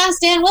 let's ask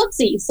Dan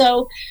Wiltsey.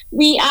 So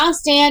we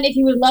asked Dan if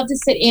he would love to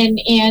sit in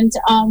and,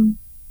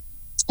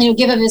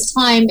 give of his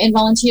time and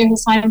volunteer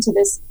his time to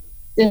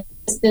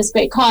this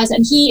great cause.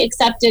 And he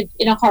accepted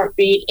in a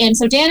heartbeat. And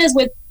so Dan has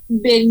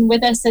been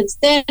with us since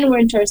then. We're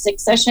into our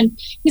 6th session.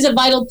 He's a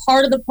vital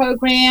part of the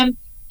program.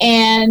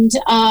 And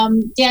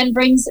Dan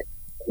brings,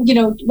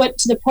 what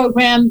to the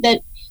program that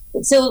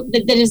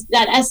is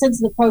that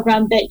essence of the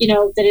program that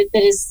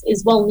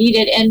is well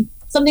needed, and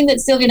something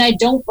that Sylvia and I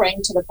don't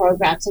bring to the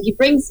program. So he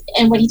brings,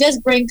 and what he does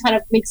bring kind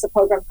of makes the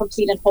program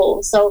complete and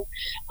whole. So,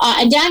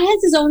 and Dan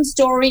has his own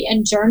story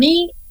and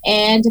journey.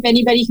 And if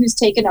anybody who's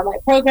taken on my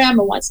program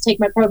or wants to take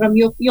my program,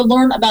 you'll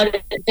learn about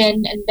it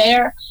then and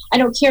there. I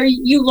know, Carrie,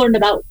 you learned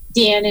about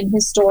Dan and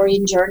his story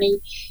and journey.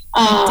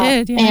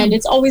 I did, yeah. And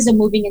it's always a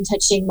moving and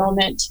touching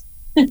moment.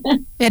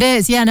 It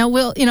is, yeah. No,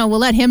 we'll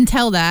let him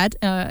tell that.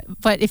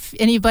 But if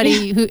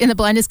anybody who in the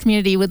blindness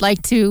community would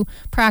like to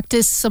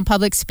practice some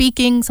public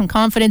speaking, some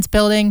confidence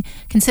building,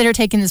 consider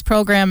taking this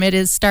program. It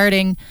is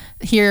starting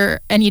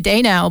here any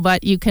day now,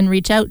 but you can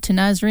reach out to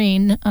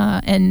Nazreen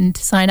and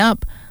sign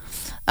up.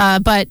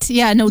 But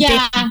yeah, no,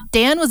 yeah.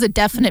 Dan was a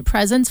definite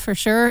presence for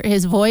sure.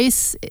 His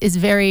voice is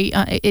very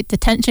it's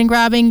attention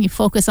grabbing. You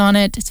focus on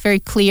it. It's very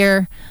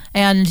clear.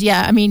 And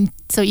yeah, I mean,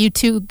 so you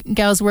two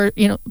gals were,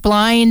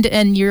 blind,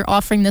 and you're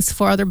offering this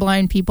for other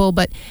blind people.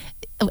 But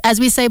as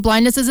we say,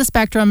 blindness is a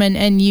spectrum,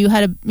 and you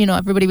had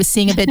everybody was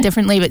seeing a bit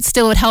differently, but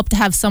still it would help to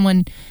have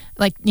someone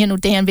like,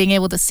 Dan being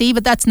able to see.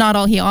 But that's not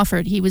all he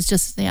offered. He was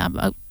just,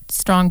 a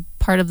strong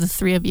part of the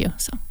three of you.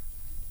 So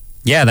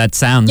yeah, that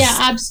sounds. Yeah,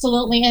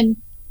 absolutely. And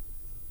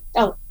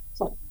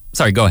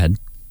sorry, go ahead.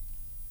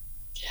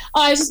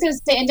 I was just going to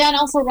say, and Dan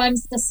also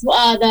runs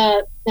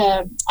the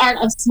art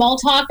of small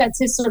talk. That's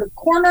his sort of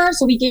corner.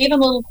 So we gave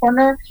him a little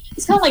corner.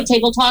 It's kind of like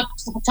table talk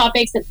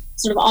topics that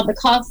sort of on the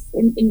cuff,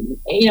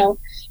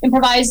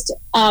 improvised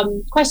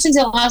questions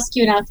he'll ask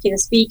you and ask you to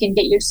speak and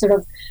get you sort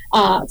of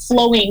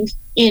flowing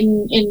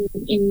in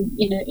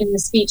the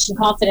speech and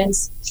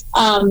confidence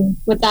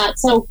with that.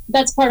 So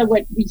that's part of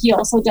what he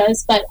also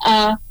does. But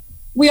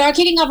we are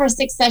kicking off our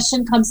 6th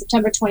session come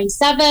September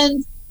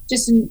 27th,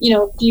 just in,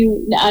 a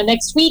few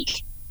next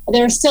week.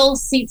 There are still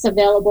seats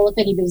available if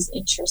anybody's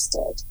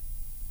interested.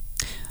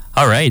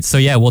 All right. So,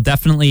 yeah, we'll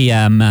definitely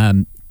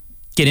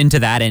get into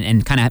that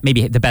and kind of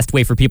maybe the best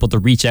way for people to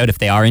reach out if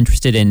they are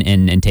interested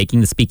in taking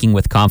the Speaking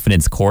with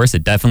Confidence course.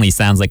 It definitely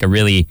sounds like a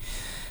really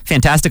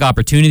fantastic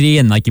opportunity.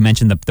 And like you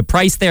mentioned, the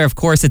price there, of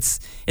course, it's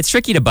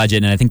tricky to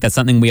budget. And I think that's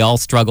something we all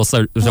struggle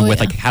with,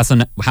 like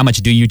how much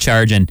do you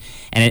charge? And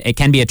it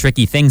can be a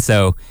tricky thing.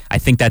 So I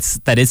think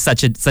that is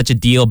such a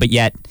deal. But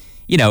yet,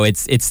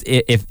 it's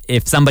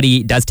if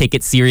somebody does take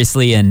it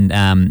seriously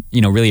and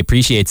really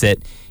appreciates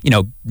it,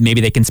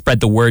 maybe they can spread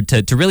the word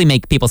to really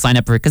make people sign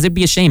up for it, because it'd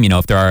be a shame,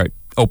 if there are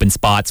open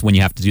spots when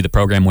you have to do the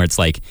program where it's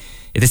like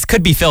this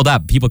could be filled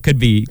up. People could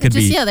be.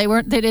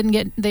 They didn't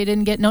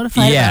get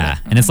notified. Yeah,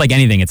 and it's like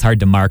anything. It's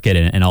hard to market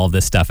and all of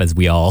this stuff, as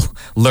we all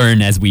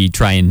learn as we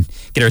try and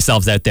get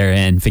ourselves out there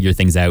and figure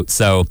things out.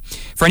 So,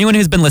 for anyone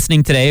who's been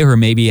listening today, or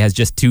maybe has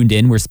just tuned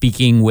in, we're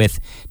speaking with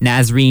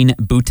Nazreen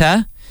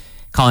Bhutta,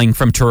 calling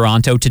from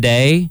Toronto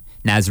today.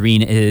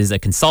 Nazreen is a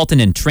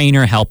consultant and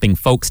trainer helping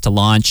folks to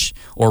launch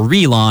or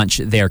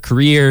relaunch their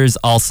careers.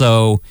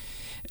 Also,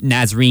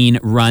 Nazreen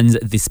runs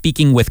the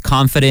Speaking with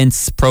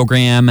Confidence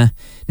program.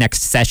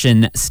 Next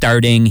session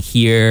starting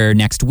here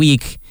next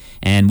week.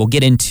 And we'll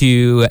get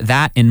into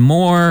that and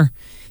more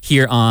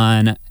here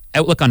on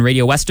Outlook on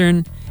Radio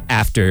Western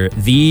after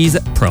these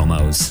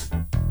promos.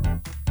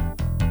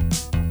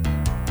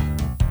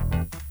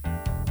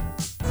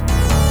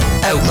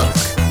 Outlook.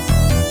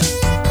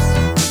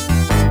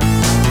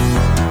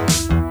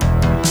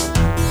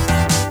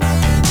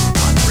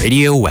 On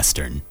Radio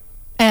Western.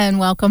 And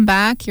welcome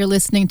back. You're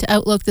listening to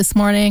Outlook this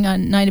morning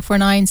on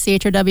 94.9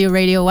 CHRW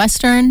Radio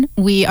Western.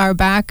 We are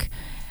back,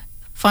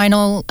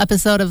 final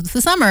episode of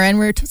the summer, and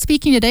we're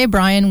speaking today,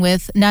 Brian,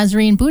 with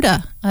Nazreen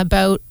Bhutta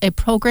about a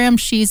program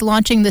she's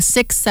launching the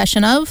 6th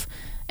session of,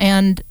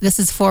 and this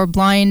is for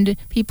blind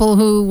people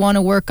who want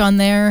to work on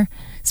their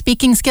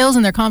speaking skills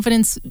and their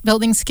confidence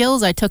building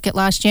skills. I took it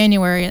last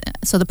January.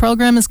 So the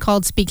program is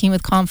called Speaking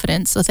with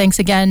Confidence. So thanks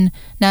again,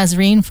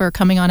 Nazreen, for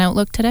coming on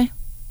Outlook today.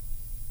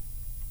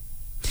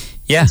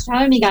 Yeah. Thanks for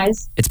having me,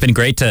 guys. It's been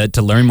great to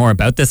learn more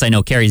about this. I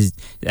know Carrie's,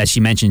 as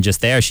she mentioned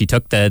just there, she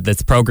took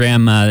this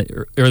program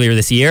earlier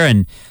this year,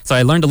 and so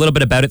I learned a little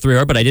bit about it through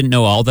her, but I didn't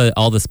know all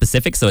the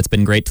specifics, so it's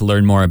been great to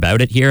learn more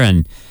about it here.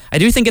 And I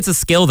do think it's a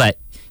skill that,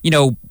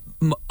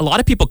 a lot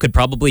of people could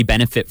probably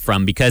benefit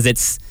from,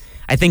 because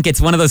I think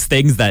it's one of those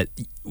things that,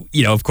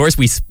 of course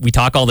we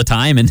talk all the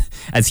time, and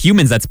as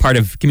humans that's part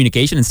of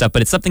communication and stuff,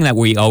 but it's something that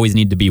we always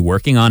need to be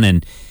working on.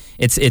 And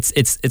it's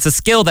a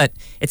skill that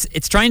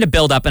it's trying to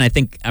build up, and I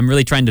think I'm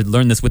really trying to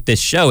learn this with this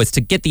show, is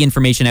to get the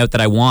information out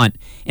that I want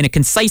in a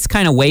concise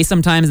kind of way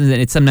sometimes,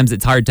 and sometimes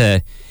it's hard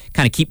to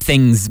kind of keep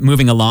things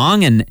moving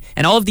along, and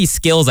all of these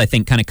skills I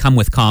think kind of come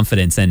with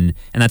confidence, and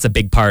that's a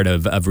big part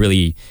of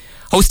really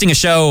hosting a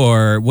show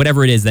or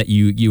whatever it is that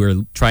you are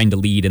trying to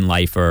lead in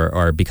life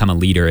or become a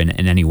leader in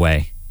any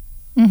way.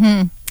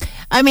 Mm-hmm.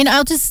 I mean,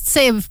 I'll just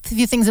say a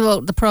few things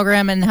about the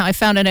program and how I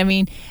found it. I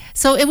mean,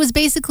 so it was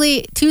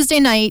basically Tuesday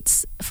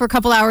nights for a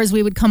couple hours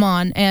we would come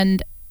on,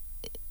 and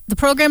the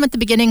program at the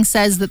beginning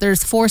says that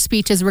there's 4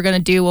 speeches we're going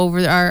to do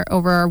over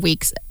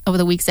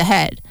the weeks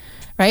ahead,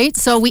 right?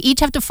 So we each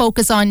have to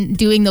focus on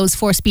doing those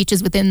 4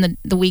 speeches within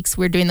the weeks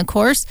we're doing the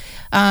course,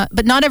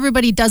 but not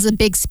everybody does a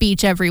big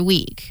speech every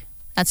week.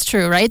 That's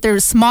true, right?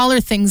 There's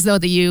smaller things though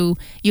that you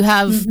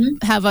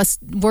have us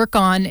work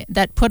on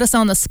that put us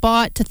on the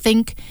spot to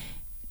think,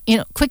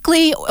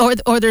 quickly,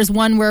 or there's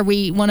one where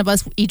one of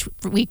us each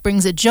week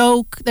brings a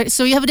joke.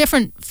 So you have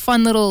different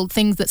fun little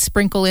things that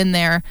sprinkle in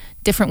there,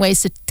 different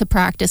ways to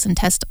practice and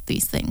test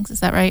these things. Is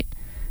that right?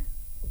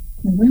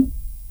 Mm-hmm.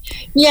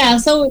 Yeah.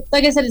 So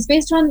like I said, it's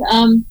based on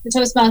the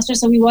Toastmasters.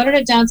 So we watered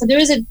it down. So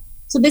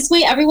so this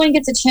way everyone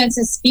gets a chance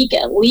to speak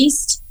at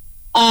least.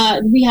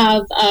 We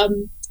have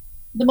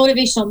the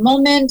motivational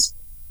moment.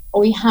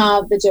 We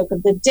have the joke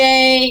of the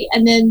day,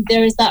 and then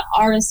there's that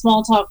art of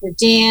small talk for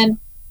Dan,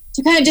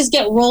 to kind of just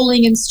get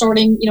rolling and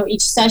starting,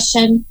 each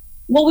session.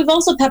 What we've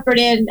also peppered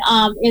in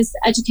is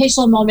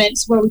educational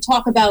moments where we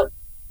talk about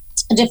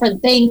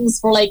different things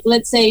for, like,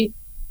 let's say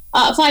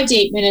 5 to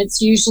 8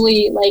 minutes,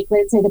 usually, like,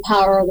 let's say the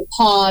power of the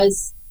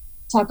pause,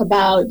 talk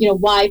about,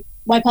 why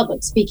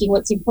public speaking,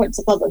 what's the importance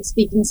of public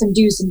speaking, some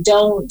do's and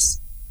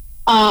don'ts,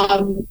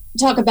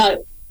 talk about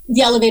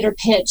the elevator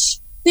pitch,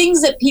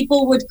 things that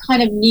people would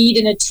kind of need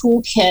in a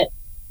toolkit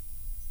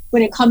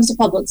when it comes to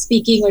public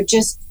speaking, or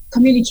just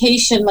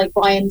communication, like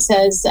Brian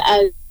says,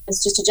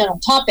 as just a general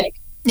topic.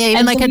 Yeah,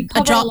 even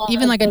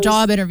like a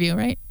job interview,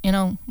 right?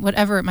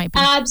 Whatever it might be.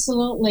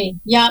 Absolutely.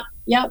 Yep.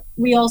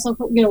 We also,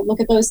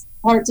 look at those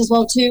parts as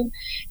well too.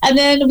 And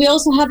then we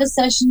also have a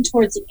session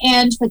towards the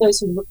end for those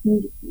who,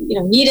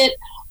 need it,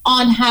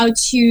 on how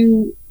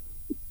to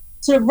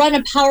sort of run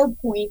a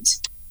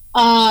PowerPoint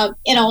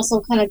and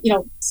also kind of,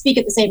 speak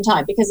at the same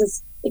time,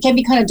 because it can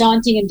be kind of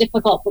daunting and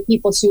difficult for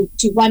people to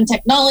run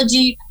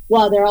technology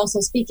while they're also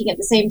speaking at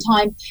the same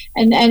time,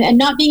 and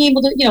not being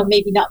able to,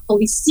 maybe not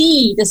fully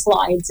see the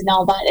slides and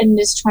all that, and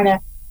just trying to,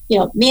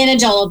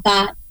 manage all of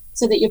that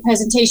so that your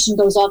presentation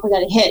goes off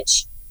without a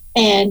hitch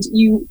and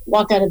you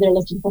walk out of there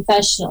looking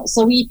professional.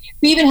 So we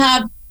even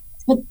have,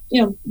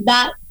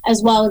 that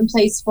as well in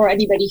place for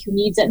anybody who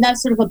needs it. And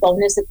that's sort of a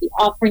bonus at the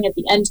offering at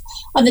the end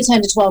of the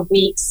 10 to 12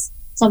 weeks.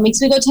 Some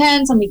weeks we go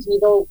 10, some weeks we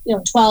go,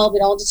 12.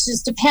 It all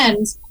just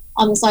depends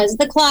on the size of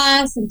the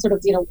class and sort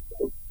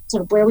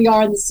of where we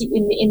are in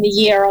the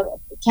year,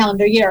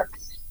 calendar year,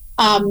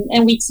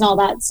 and weeks and all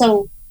that.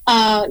 So,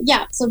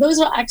 so those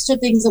are extra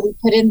things that we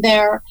put in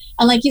there.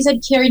 And like you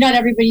said, Carrie, not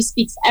everybody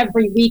speaks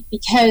every week,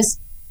 because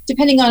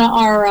depending on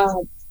our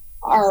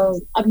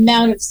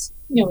amount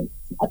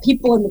of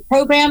people in the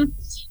program,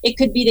 it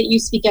could be that you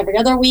speak every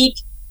other week.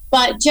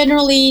 But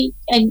generally,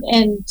 and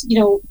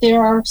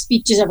there are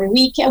speeches every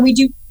week, and we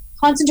do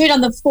concentrate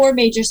on the 4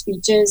 major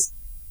speeches.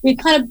 We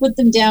kind of put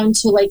them down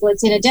to, like,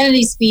 let's say an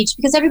identity speech,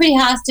 because everybody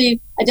has to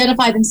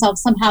identify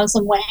themselves somehow,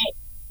 some way.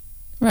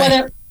 Right.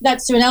 Whether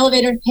that's through an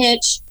elevator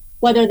pitch,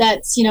 whether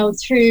that's,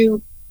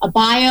 through a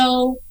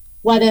bio,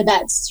 whether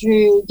that's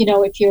through,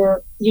 if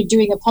you're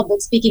doing a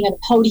public speaking at a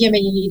podium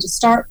and you need to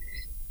start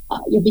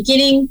your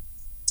beginning,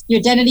 your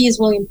identity is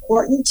really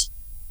important.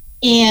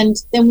 And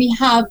then we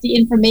have the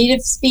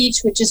informative speech,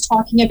 which is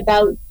talking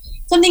about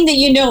something that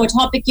a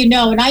topic And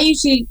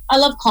I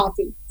love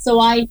coffee.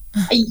 So I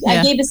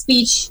gave a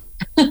speech.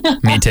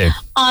 Me too.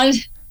 On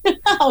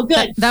oh,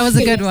 good. That was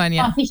a good one,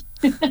 yeah. Coffee,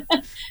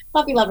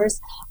 coffee lovers.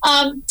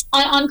 On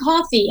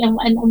coffee and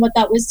what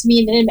that was to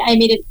me. And I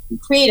made it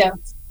creative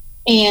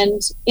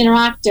and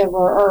interactive,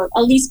 or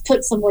at least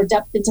put some more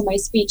depth into my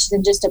speech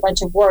than just a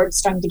bunch of words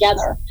strung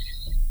together.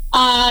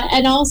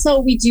 And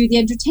also we do the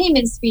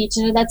entertainment speech,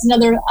 and that's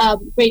another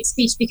great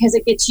speech, because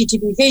it gets you to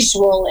be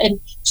visual and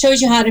shows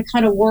you how to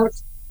kind of work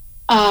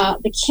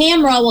the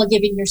camera while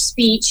giving your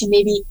speech, and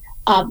maybe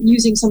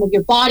using some of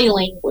your body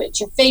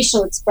language, your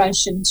facial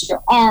expressions, your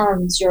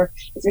arms,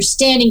 if you're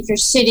standing, if you're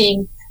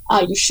sitting,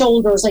 your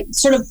shoulders, like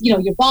sort of,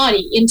 your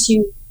body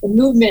into the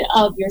movement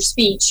of your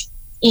speech.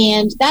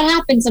 And that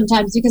happens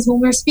sometimes because when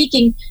we're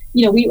speaking,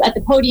 we at the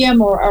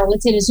podium or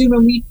let's say in a Zoom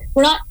room,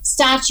 we're not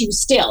statue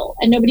still,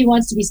 and nobody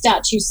wants to be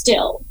statue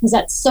still because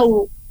that's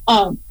so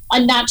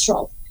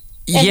unnatural.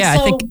 And yeah,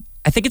 so,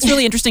 I think it's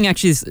really interesting,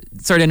 actually.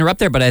 Sorry to interrupt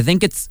there, but I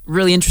think it's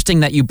really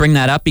interesting that you bring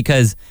that up,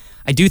 because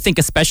I do think,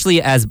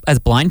 especially as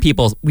blind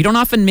people, we don't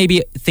often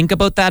maybe think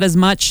about that as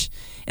much.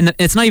 And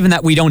it's not even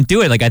that we don't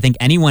do it. Like, I think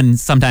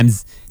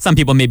sometimes some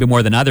people maybe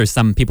more than others,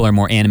 some people are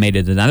more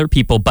animated than other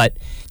people. But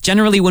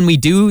generally, when we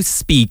do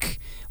speak,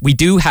 we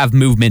do have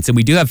movements and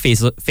we do have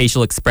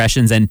facial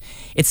expressions. And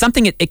it's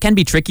something, it can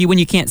be tricky when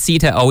you can't see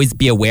to always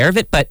be aware of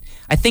it. But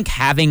I think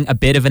having a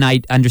bit of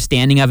an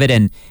understanding of it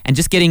and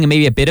just getting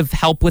maybe a bit of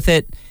help with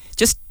it,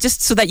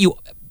 just so that you,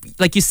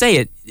 like you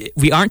say,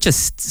 we aren't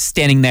just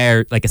standing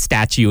there like a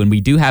statue, and we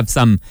do have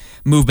some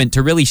movement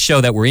to really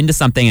show that we're into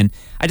something. And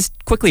I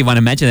just quickly want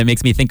to mention that it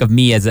makes me think of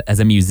me as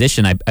a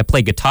musician. I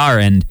play guitar,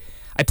 and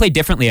I play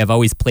differently. I've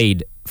always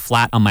played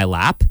flat on my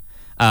lap.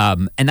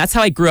 And that's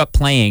how I grew up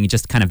playing.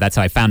 Just kind of, that's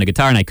how I found a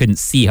guitar, and I couldn't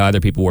see how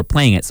other people were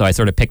playing it. So I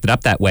sort of picked it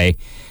up that way.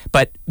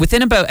 But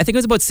within I think it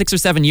was about 6 or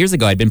 7 years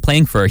ago, I'd been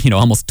playing for,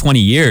 almost 20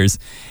 years.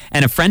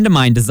 And a friend of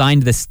mine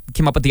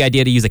came up with the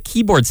idea to use a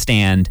keyboard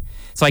stand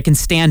so I can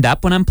stand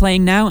up when I'm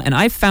playing now. And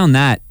I found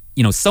that,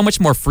 so much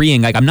more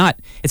freeing. Like,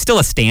 it's still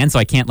a stand, so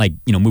I can't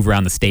move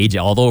around the stage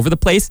all over the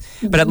place.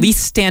 Mm-hmm. But at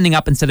least standing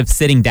up instead of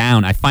sitting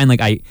down, I find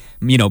I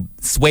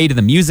sway to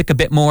the music a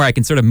bit more. I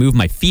can sort of move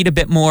my feet a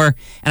bit more.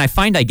 And I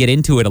find I get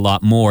into it a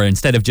lot more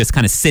instead of just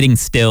kind of sitting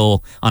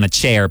still on a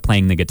chair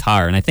playing the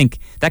guitar. And I think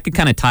that could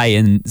kind of tie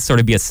in, sort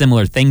of be a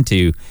similar thing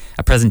to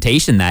a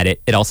presentation, that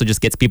it also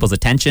just gets people's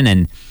attention.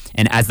 And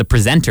as the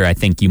presenter, I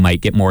think you might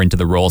get more into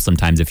the role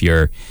sometimes if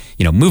you're,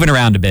 moving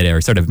around a bit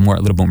or sort of a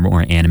little bit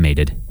more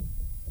animated.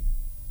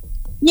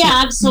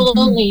 Yeah,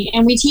 absolutely. Mm-hmm.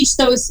 And we teach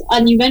those,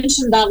 and you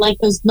mentioned that, like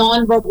those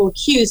nonverbal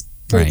cues.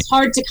 So right. It's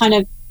hard to kind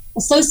of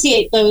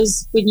associate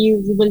those when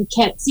you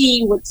can't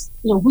see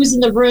who's in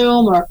the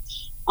room or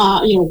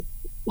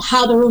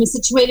how the room is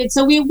situated.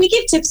 So we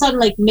give tips on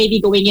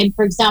maybe going in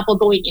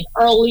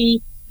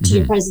early to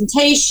your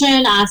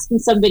presentation, asking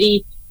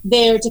somebody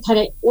there to kind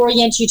of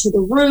orient you to the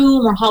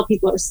room or how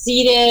people are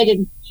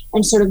seated,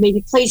 and sort of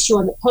maybe place you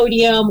on the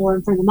podium or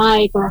in front of the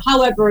mic or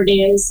however it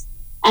is.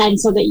 And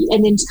so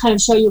and then to kind of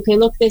show you, okay,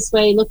 look this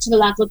way, look to the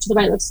left, look to the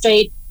right, look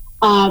straight,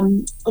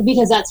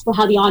 because that's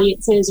how the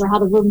audience is or how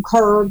the room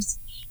curves.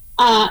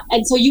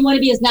 And so you want to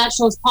be as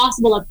natural as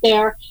possible up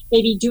there,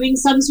 maybe doing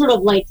some sort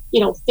of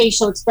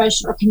facial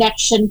expression or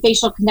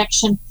facial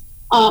connection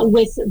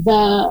with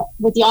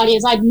the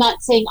audience. I'm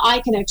not saying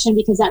eye connection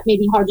because that may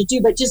be hard to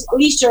do, but just at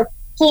least your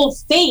whole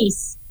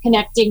face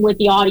connecting with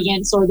the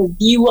audience, or the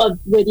view of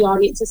where the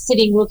audience is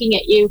sitting looking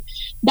at you.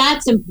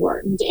 That's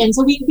important. And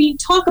so we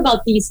talk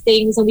about these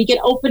things and we get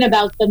open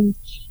about them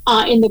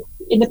in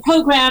the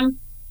program.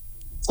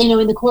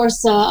 in the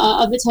course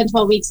of the 10,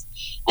 12 weeks,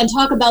 and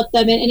talk about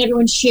them, and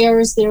everyone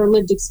shares their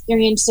lived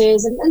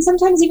experiences, and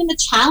sometimes even the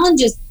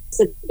challenges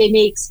that they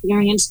may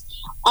experience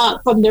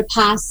from their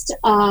past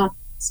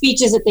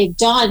speeches that they've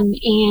done.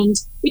 And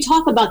we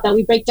talk about that.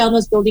 We break down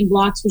those building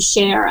blocks, we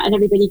share, and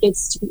everybody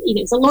gets to,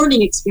 it's a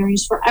learning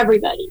experience for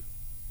everybody.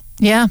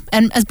 Yeah,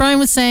 and as Brian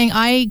was saying,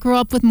 I grew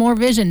up with more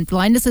vision.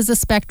 Blindness is a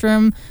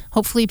spectrum.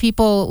 Hopefully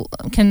people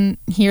can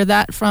hear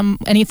that from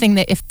anything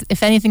that,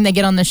 if anything, they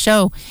get on the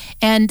show.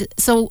 And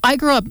so I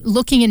grew up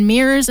looking in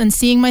mirrors and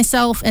seeing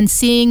myself and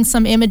seeing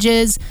some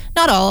images,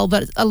 not all,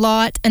 but a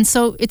lot. And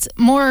so it's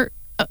more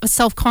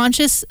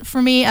self-conscious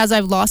for me as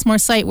I've lost more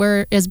sight,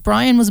 whereas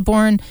Brian was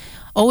born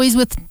always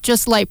with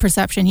just light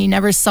perception. He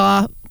never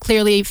saw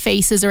clearly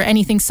faces or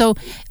anything. So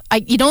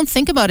you don't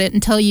think about it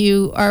until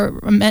you are,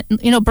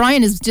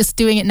 Brian is just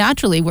doing it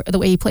naturally, the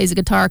way he plays a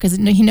guitar, because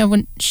he never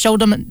showed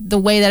him the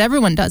way that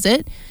everyone does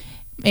it.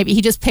 Maybe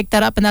he just picked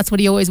that up and that's what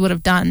he always would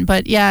have done.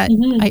 But yeah,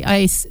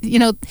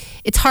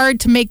 it's hard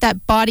to make that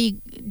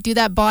do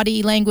that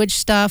body language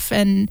stuff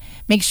and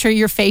make sure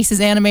your face is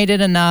animated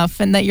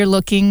enough and that you're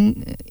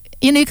looking,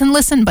 you can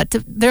listen, but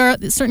there are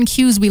certain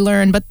cues we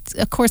learn. But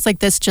of course, like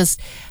this just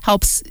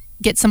helps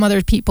get some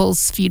other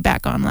people's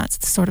feedback on that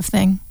sort of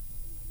thing.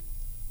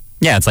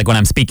 Yeah, it's like when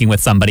I'm speaking with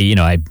somebody,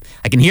 I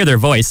can hear their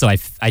voice, so I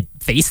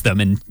face them,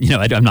 and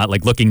I'm not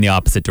like looking the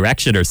opposite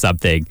direction or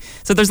something.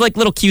 So there's like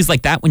little cues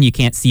like that when you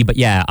can't see. But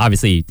yeah,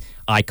 obviously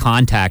eye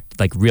contact,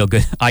 like real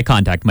good eye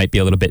contact, might be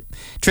a little bit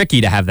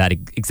tricky to have that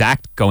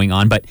exact going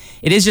on. But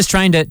it is just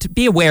trying to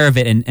be aware of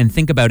it and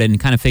think about it and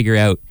kind of figure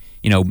out,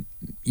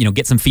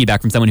 get some feedback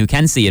from someone who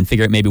can see and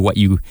figure out maybe what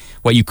you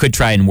could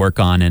try and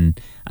work on.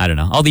 And I don't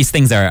know, all these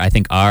things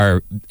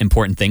are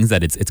important things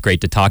that it's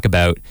great to talk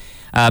about.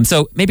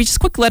 So maybe just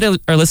quick let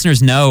our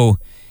listeners know,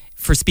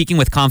 for Speaking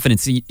with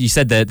Confidence, you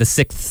said the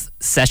 6th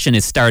session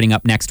is starting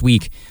up next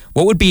week.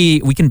 What would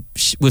be,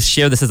 we'll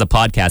share this as a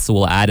podcast, so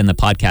we'll add in the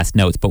podcast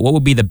notes, but what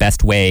would be the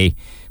best way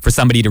for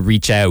somebody to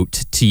reach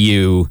out to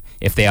you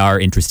if they are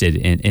interested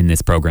in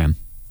this program?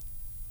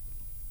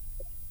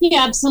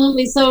 Yeah,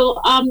 absolutely.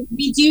 So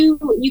you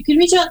can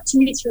reach out to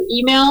me through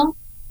email,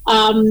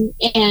 and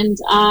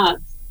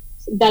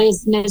that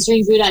is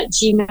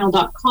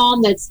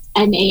nasreenbhuta@gmail.com. That's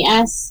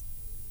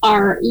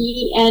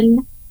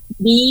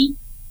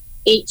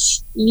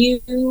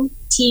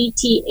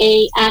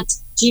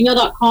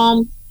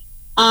NASRENBHUTTA@gmail.com.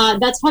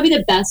 That's probably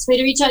the best way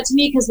to reach out to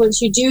me, because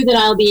once you do, then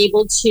I'll be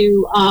able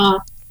to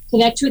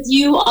connect with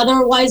you.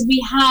 Otherwise,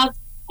 we have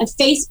a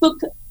Facebook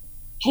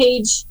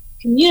page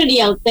community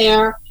out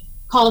there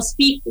called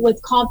Speak with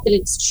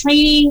Confidence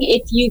Training.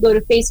 If you go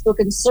to Facebook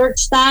and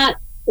search that,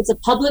 it's a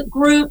public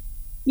group.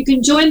 You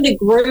can join the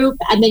group,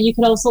 and then you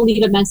can also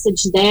leave a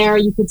message there.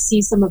 You could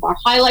see some of our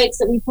highlights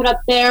that we put up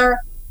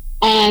there.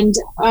 And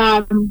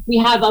we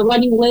have a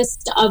running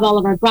list of all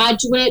of our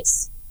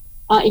graduates,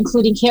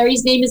 including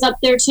Carrie's name is up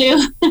there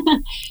too.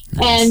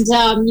 Nice.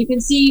 And you can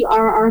see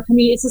our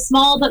community. It's a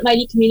small but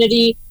mighty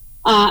community.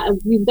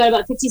 We've got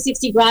about 50,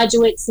 60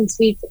 graduates since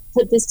we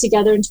put this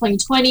together in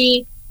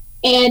 2020.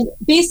 And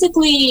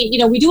basically,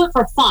 we do it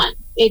for fun.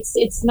 It's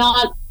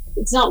not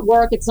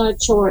work. It's not a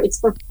chore. It's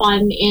for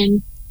fun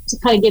and to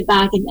kind of give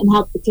back and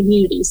help the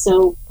community.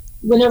 So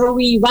whenever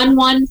we run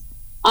one,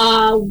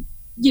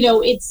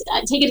 it's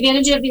take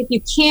advantage of it if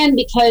you can,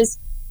 because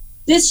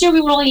this year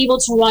we were only able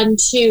to run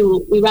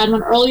 2. We ran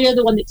one earlier,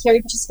 the one that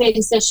Carrie participated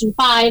in, session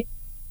 5.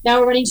 Now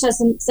we're running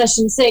session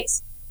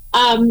 6.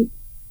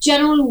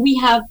 Generally we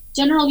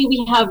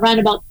have run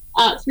about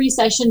 3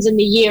 sessions in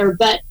the year,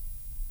 but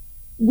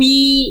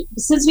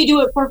since we do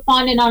it for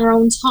fun and on our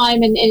own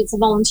time, and it's a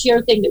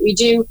volunteer thing that we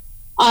do,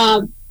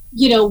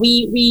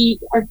 we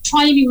are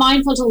trying to be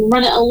mindful to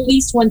run it at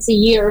least once a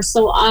year.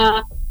 So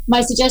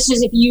my suggestion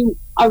is, if you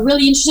are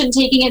really interested in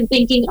taking it and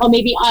thinking, oh,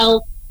 maybe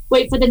I'll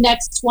wait for the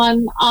next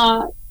one,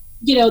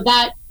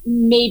 that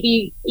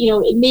maybe,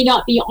 it may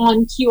not be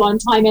on cue on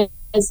time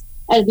as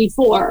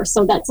before.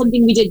 So that's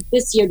something we did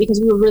this year because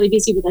we were really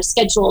busy with our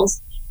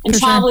schedules and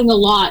traveling a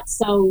lot.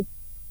 So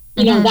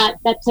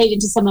that played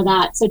into some of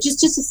that. So just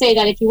to say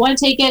that if you want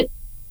to take it,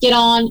 get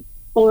on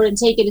board and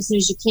take it as soon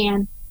as you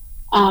can,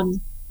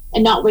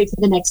 and not wait for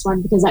the next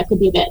one, because that could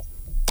be a bit.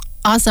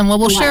 Awesome. Well,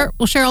 we'll share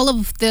all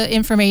of the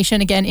information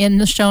again in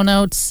the show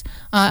notes.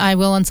 I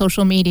will on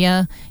social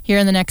media here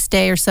in the next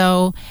day or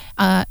so.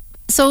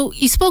 So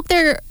you spoke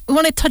there. I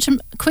want to touch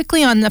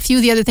quickly on a few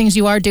of the other things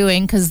you are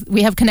doing, because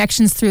we have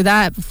connections through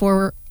that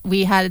before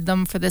we had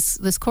them for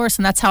this course,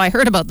 and that's how I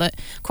heard about the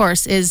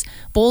course, is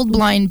Bold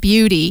Blind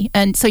Beauty.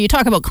 And so you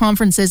talk about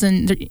conferences,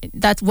 and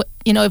that's what,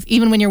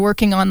 even when you're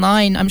working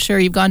online, I'm sure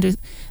you've gone to,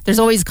 there's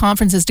always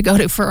conferences to go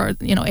to for,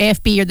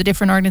 AFB or the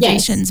different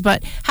organizations. Yes.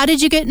 But how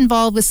did you get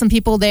involved with some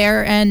people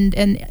there and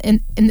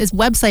in this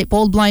website,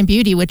 Bold Blind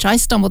Beauty, which I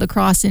stumbled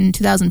across in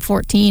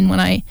 2014 when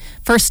I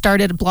first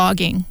started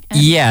blogging?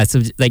 Yeah, so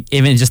like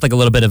even just like a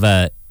little bit of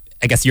I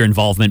guess your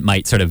involvement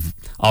might sort of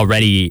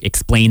already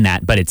explain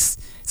that, but it's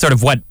sort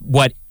of what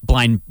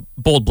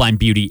Bold Blind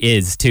Beauty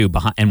is too,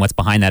 and what's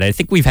behind that. I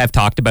think we have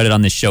talked about it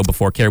on this show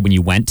before, Kara, when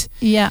you went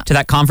to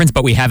that conference,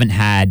 but we haven't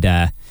had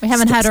her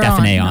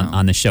Stephanie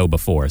on the show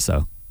before.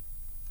 So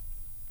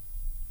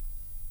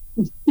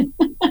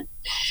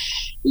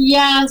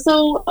yeah,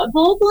 so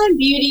Bold Blind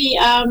Beauty,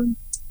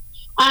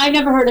 I've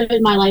never heard of it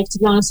in my life, to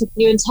be honest with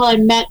you, until I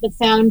met the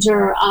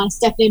founder,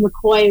 Stephanie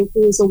McCoy,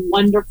 who is a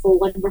wonderful,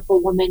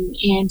 wonderful woman,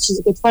 and she's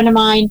a good friend of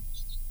mine.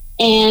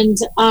 And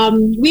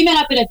we met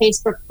up in a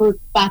Facebook group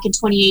back in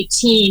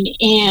 2018,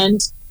 and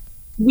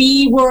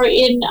we were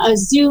in a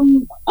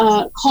Zoom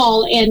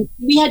call, and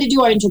we had to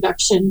do our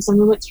introductions, and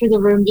we went through the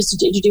room just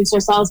to introduce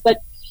ourselves. But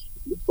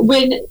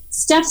when it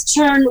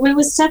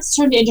was Steph's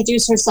turn to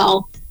introduce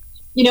herself,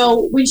 you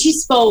know, when she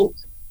spoke,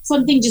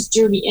 something just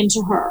drew me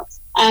into her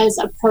as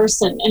a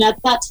person. And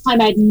at that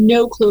time, I had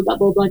no clue about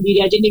Bold Blind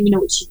Beauty. I didn't even know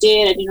what she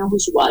did. I didn't know who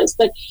she was.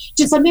 But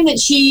just something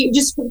that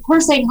her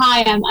saying,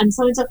 hi, I'm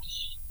so-and-so.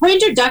 Her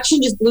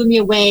introduction just blew me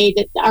away,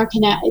 that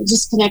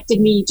just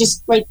connected me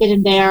just right then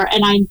and there.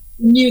 And I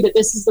knew that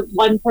this is the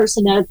one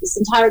person out of this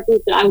entire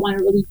group that I want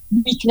to really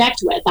reconnect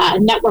with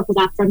and network with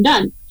after I'm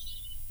done.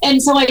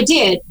 And so I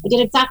did. I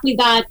did exactly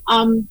that.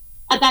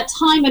 At that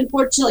time,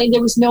 unfortunately,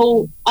 there was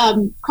no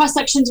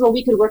cross-sections where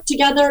we could work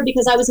together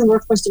because I was in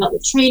workforce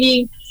development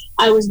training.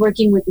 I was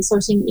working with the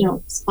Sourcing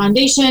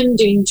Foundation,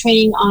 doing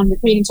training on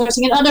recruiting and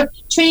sourcing and other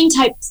training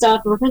type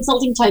stuff or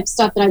consulting type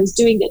stuff that I was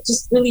doing that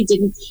just really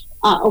didn't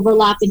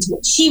overlap into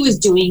what she was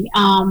doing.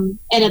 And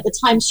at the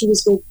time, she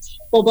was with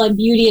Bold Blind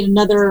Beauty, and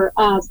another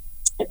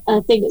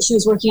thing that she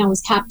was working on was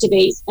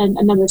Captivate, and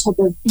another type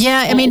of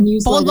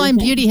Bold Blind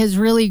Beauty has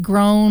really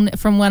grown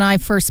from when I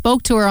first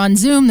spoke to her on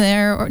Zoom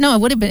there. Or no,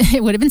 it would have been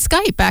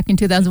Skype back in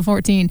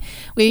 2014.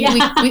 We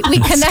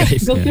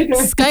connected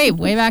Skype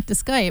way back to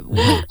Skype.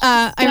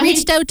 I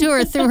reached out to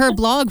her through her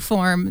blog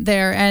form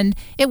there, and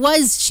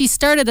she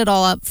started it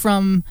all up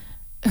from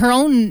her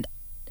own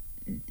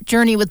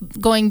journey with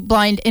going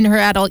blind in her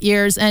adult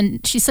years,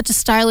 and she's such a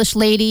stylish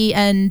lady,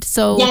 and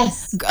so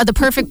the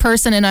perfect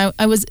person. And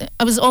I was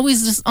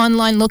always just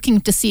online looking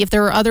to see if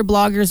there were other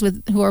bloggers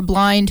who are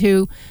blind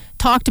who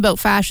talked about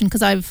fashion,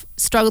 because I've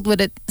struggled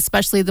with it,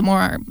 especially the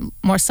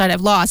more sight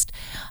I've lost.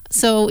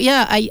 So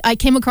yeah, I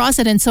came across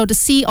it, and so to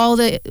see all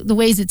the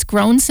ways it's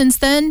grown since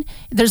then.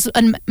 There's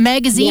a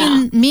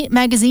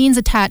magazines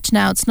attached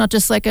now. It's not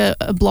just like a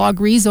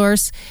blog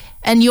resource.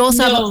 And you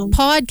also have a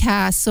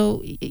podcast,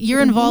 so you're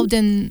involved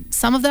in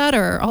some of that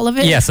or all of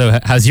it? Yeah, so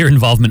how's your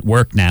involvement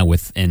work now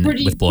with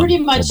blog? Pretty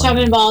much I'm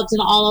involved in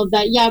all of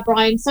that. Yeah,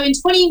 Brian. So in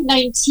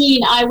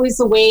 2019, I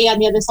was away on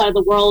the other side of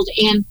the world,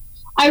 and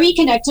I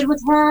reconnected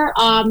with her.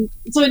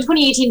 So in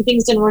 2018,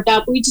 things didn't work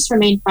out, but we just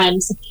remained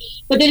friends.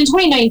 But then in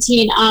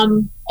 2019,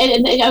 and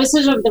I was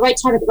sort of at the right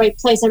time at the right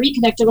place. I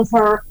reconnected with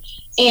her,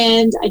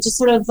 and I just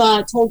sort of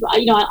told her,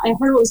 I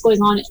heard what was going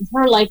on in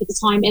her life at the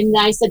time, and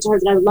I said to her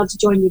that I would love to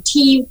join your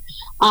team,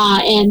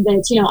 and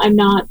that I'm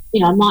not,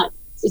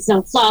 it's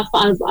no fluff.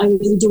 I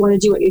really do want to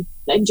do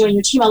join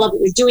your team. I love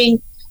what you're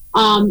doing,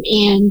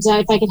 and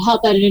if I could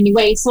help out in any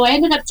way. So I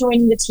ended up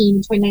joining the team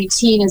in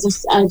 2019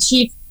 as a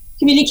chief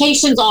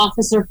communications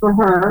officer for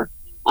her,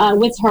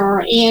 with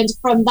her, and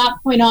from that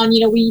point on,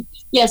 we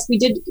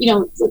did,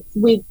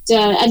 we'd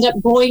end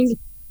up growing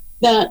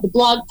the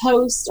blog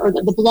post or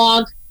the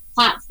blog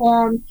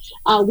platform.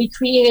 We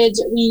created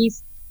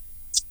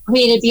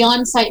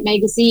Beyond Sight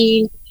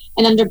magazine,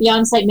 and under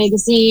Beyond Sight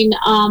magazine,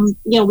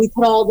 we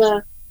put all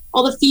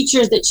the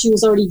features that she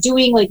was already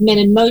doing, like Men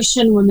in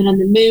Motion, Women on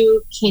the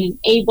Move, Cain and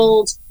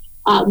Abled.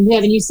 We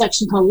have a new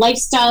section called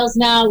Lifestyles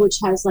now, which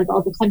has like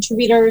all the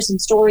contributors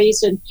and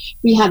stories, and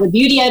we have a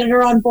beauty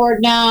editor on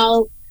board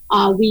now.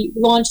 We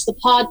launched the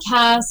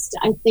podcast,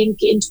 I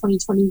think, in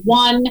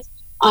 2021,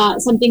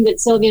 something that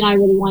Sylvia and I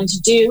really wanted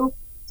to do.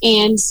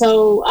 And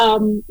so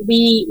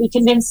we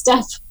convinced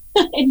Steph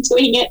in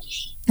doing it.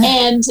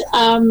 And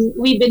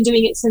we've been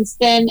doing it since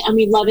then, and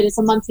we love it. It's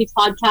a monthly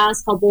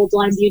podcast called Bold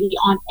Blind Beauty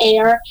on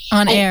Air.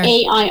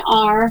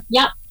 AIR.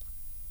 Yep.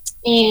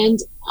 And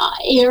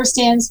AIR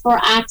stands for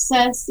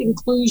Access,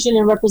 Inclusion,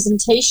 and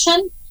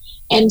Representation.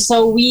 And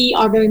so we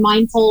are very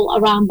mindful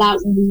around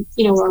that when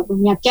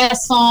we have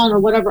guests on or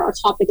whatever our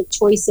topic of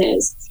choice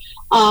is.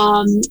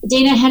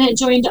 Dana Hennett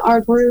joined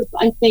our group,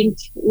 I think,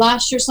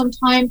 last year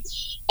sometime,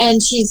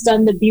 and she's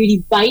done the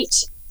Beauty Bite.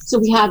 So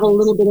we have a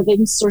little bit of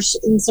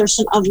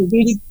insertion of the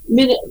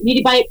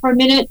Beauty Bite for a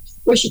minute,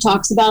 where she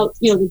talks about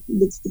the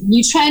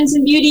new trends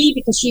in beauty,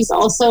 because she's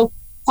also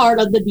part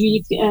of the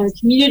beauty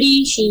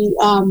community. She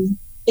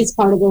is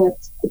part of the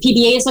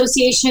PBA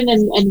Association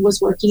and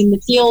was working in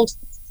the field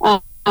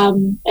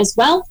as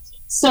well.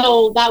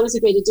 So that was a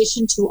great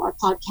addition to our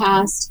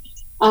podcast.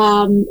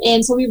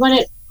 And so we run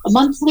it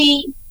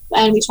monthly,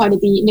 and we try to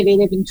be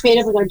innovative and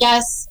creative with our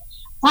guests.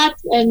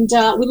 And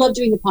we love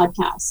doing the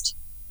podcast.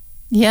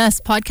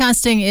 Yes,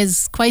 podcasting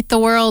is quite the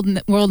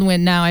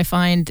whirlwind now, I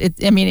find.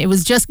 It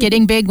was just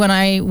getting big when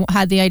I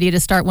had the idea to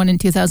start one in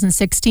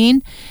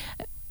 2016.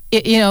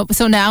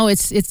 so now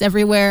it's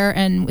everywhere,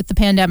 and with the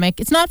pandemic,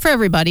 it's not for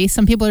everybody.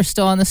 Some people are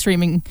still on the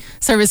streaming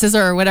services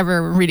or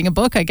whatever, reading a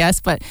book, I guess,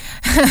 but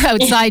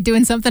outside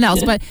doing something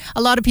else. But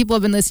a lot of people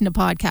have been listening to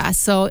podcasts,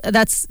 so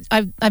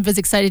I was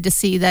excited to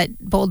see that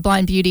Bold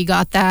Blind Beauty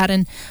got that,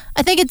 and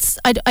I think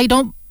I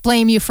don't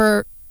blame you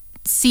for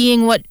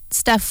seeing what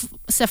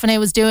Stephanie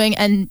was doing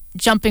and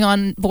jumping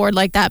on board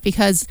like that,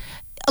 because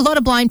a lot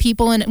of blind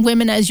people and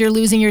women, as you're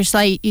losing your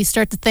sight, you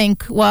start to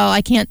think, well,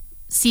 I can't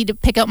see to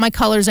pick out my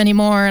colors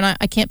anymore, and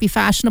I can't be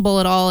fashionable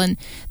at all. And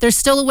there's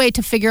still a way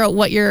to figure out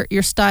what your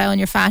style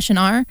and your fashion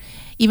are,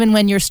 even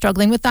when you're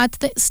struggling with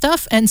that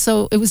stuff. And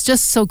so it was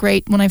just so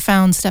great when I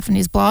found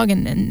Stephanie's blog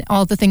and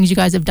all the things you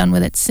guys have done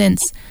with it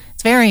since.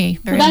 It's very,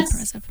 very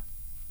impressive.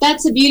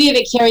 That's the beauty of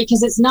it, Carrie,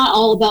 because it's not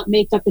all about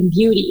makeup and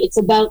beauty. It's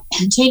about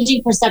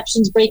changing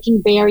perceptions,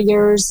 breaking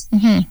barriers,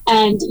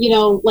 and,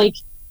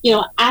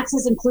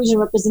 access, inclusion,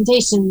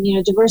 representation,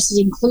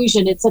 diversity,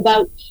 inclusion. It's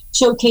about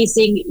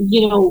showcasing,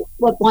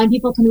 what blind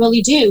people can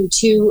really do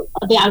to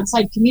the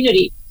outside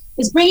community.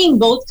 It's bringing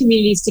both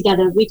communities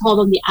together. We call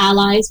them the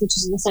allies, which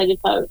is the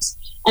sighted folks,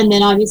 and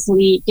then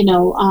obviously,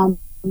 the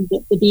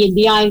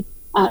BNBI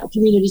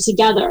community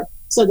together,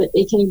 so that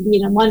they can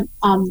be in one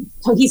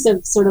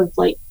cohesive sort of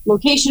like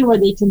location where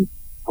they can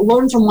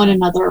learn from one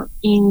another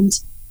and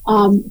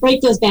break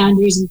those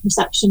boundaries and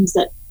perceptions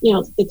that,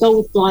 they go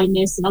with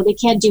blindness and they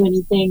can't do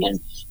anything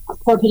and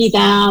poor pity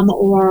them,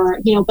 or,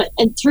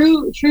 and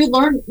through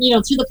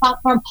the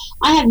platform,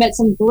 I have met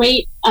some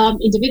great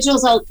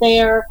individuals out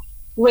there,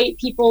 great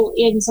people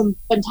in some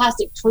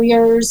fantastic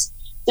careers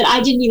that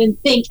I didn't even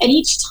think. And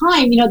each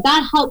time,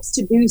 that helps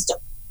to boost,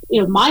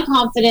 my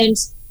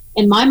confidence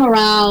and my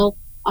morale,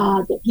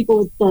 that people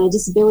with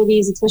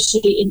disabilities,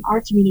 especially in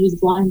our community, the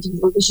blind and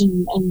low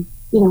vision and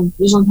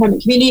visual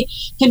impairment community,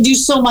 can do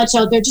so much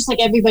out there, just like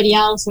everybody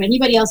else or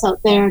anybody else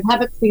out there, and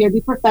have a career, be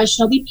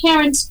professional, be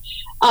parents,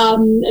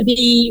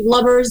 be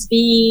lovers,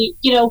 be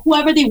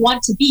whoever they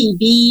want to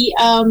be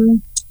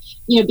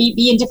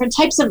in different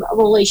types of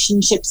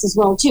relationships as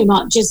well too,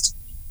 not just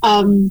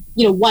one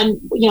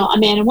a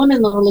man and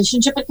woman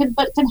relationship, but can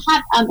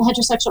have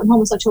heterosexual and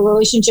homosexual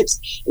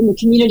relationships in the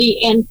community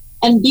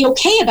and be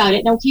okay about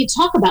it and okay to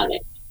talk about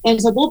it. And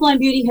so Bold Blind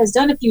Beauty has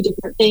done a few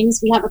different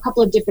things. We have a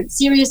couple of different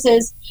series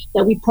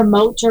that we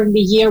promote during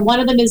the year. One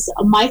of them is,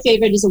 my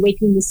favorite is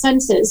Awakening the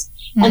Senses.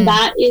 And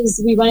that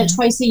is, we run it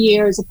twice a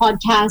year as a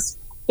podcast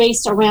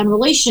based around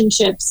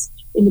relationships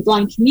in the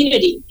blind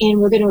community.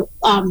 And we're going to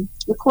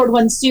record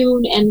one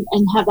soon and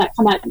have that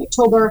come out in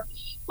October.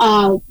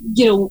 And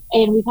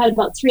we've had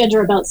about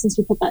 300 since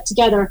we put that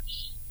together.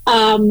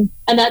 And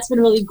that's been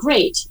really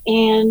great.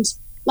 And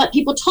let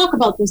people talk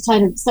about those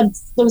type of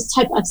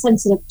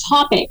sensitive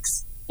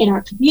topics in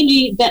our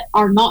community that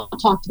are not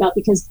talked about,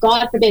 because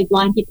God forbid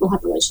blind people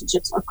have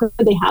relationships, or could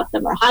they have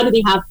them, or how do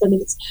they have them?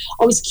 And it's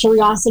always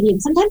curiosity,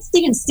 and sometimes it's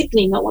even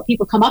sickening at what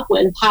people come up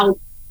with of how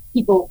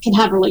people can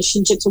have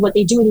relationships or what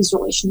they do in these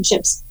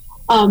relationships,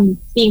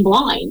 being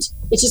blind.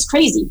 It's just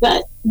crazy.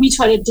 But we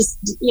try to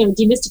just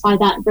demystify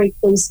that and break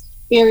those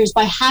barriers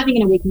by having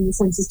an Awakening the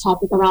Senses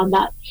topic around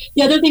that.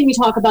 The other thing we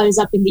talk about is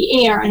Up in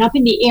the Air, and Up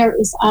in the Air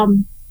is a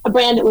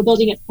brand that we're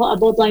building at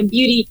Bold Blind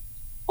Beauty.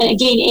 And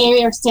again,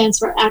 AIR stands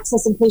for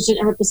Access, Inclusion,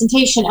 and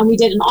Representation. And we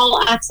did an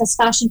all-access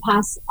fashion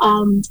pass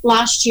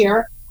last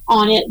year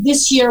on it.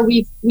 This year,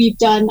 we've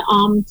had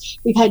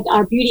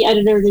our beauty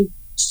editor.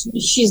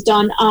 She's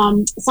done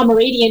Summer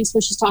Radiance,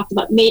 where she's talked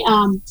about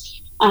makeup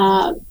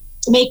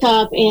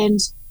and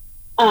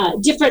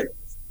different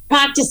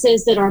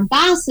practices that are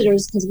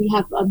ambassadors, because we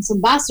have some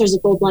ambassadors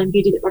at Bold Blind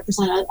Beauty that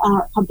represent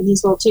our company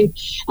as well too,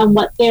 and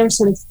what their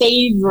sort of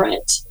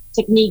favorite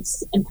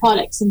techniques and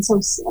products and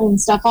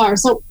stuff are.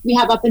 So we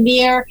have Up in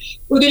the Air.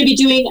 We're going to be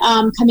doing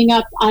coming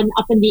up on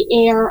Up in the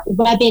Air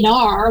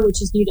webinar,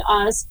 which is new to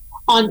us,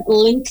 on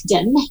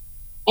LinkedIn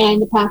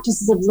and the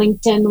practices of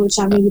LinkedIn, which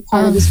I'm going to be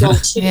part of as well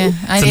too. Yeah,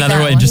 it's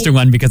another interesting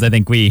one, because I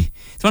think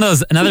it's one of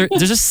those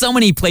there's just so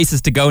many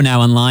places to go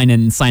now online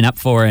and sign up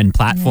for, and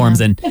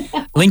platforms, and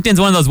LinkedIn's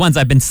one of those ones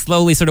I've been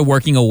slowly sort of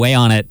working away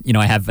on it.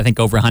 I have, I think,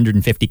 over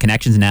 150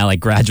 connections now, like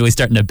gradually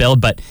starting to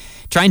build, but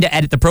trying to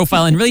edit the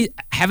profile, and really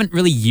haven't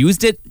really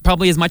used it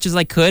probably as much as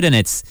I could. And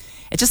it's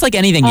just like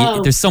anything.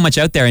 There's so much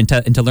out there, and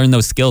to learn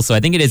those skills. So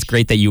I think it is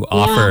great that you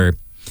offer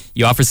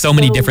so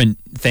many different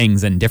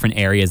things and different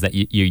areas that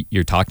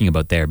you're talking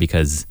about there,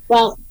 because.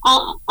 Well,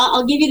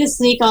 I'll give you the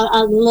sneak,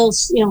 a little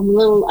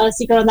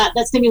secret on that.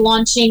 That's going to be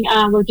launching.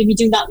 We're going to be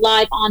doing that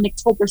live on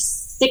October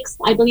 6th,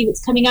 I believe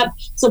it's coming up.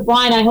 So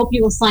Brian, I hope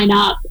you will sign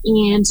up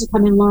and to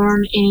come and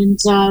learn and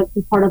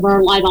be part of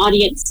our live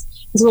audience,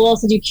 because we'll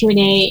also do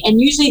Q&A. And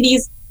usually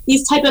these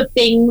type of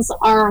things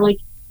are like,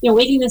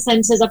 Awakening the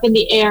Senses, Up in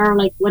the Air,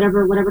 like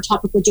whatever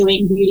topic we're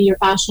doing, beauty or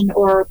fashion,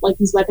 or like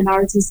these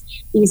webinars,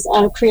 these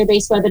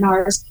career-based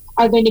webinars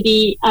are going to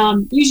be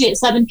usually at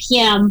 7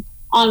 p.m.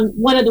 on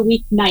one of the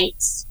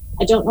weeknights.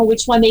 I don't know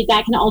which one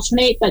that can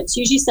alternate, but it's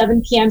usually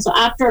 7 p.m. So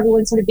after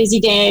everyone's sort of busy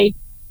day,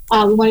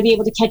 we want to be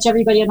able to catch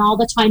everybody on all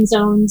the time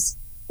zones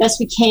best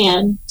we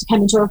can to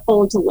come into our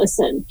fold to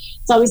listen.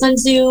 It's always on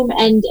Zoom,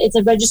 and it's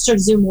a registered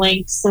Zoom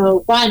link.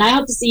 So, Brian, I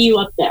hope to see you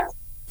up there.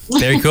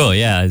 Very cool.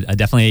 Yeah, I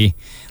definitely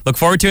look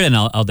forward to it, and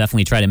I'll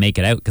definitely try to make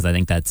it out, because I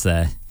think that's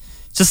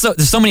just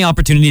there's so many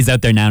opportunities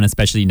out there now, and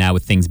especially now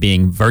with things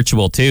being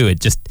virtual too,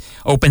 it just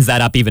opens that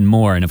up even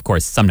more. And of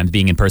course, sometimes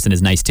being in person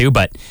is nice too,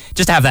 but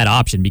just to have that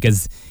option,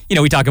 because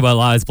we talk about a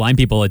lot as blind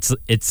people.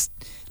 It's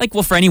like,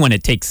 well, for anyone,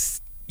 it takes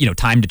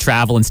time to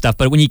travel and stuff,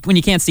 but when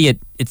you can't see it,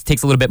 it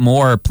takes a little bit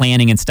more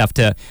planning and stuff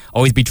to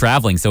always be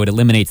traveling. So it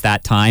eliminates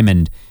that time,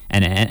 and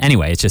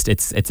anyway,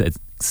 it's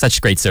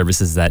such great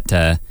services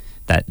that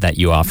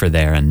you offer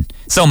there, and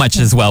so much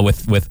as well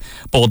with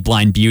Bold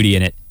Blind Beauty.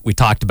 And we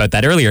talked about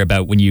that earlier,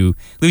 about when you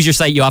lose your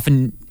sight, you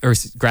often or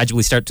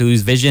gradually start to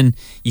lose vision.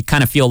 You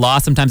kind of feel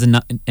lost sometimes,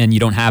 and you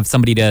don't have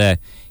somebody to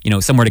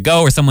somewhere to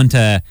go or someone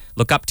to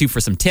look up to for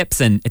some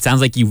tips. And it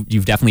sounds like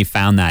you've definitely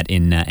found that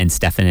in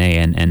Stephanie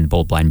and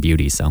Bold Blind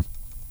Beauty. So.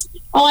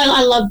 Oh,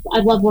 I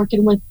love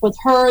working with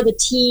her, the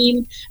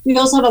team. We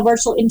also have a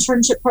virtual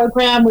internship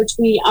program, which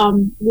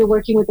we're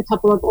working with a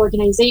couple of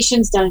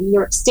organizations down in New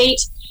York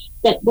State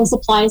that will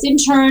supply as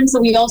interns.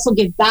 So we also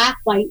give back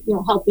by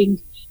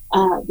helping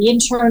the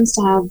interns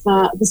to have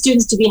the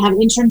students to have an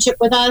internship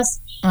with us,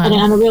 and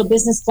on a real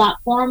business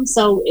platform.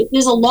 So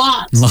there's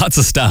lots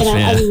of stuff.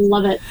 And I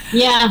love it.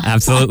 Yeah,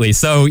 absolutely.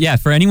 So yeah,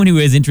 for anyone who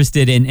is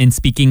interested in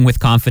speaking with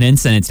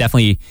confidence, and it's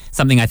definitely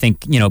something I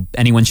think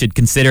anyone should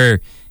consider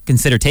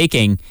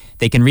taking,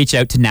 they can reach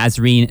out to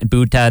Nazreen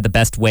Bhutta. The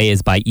best way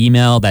is by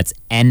email. That's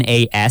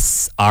NASREEN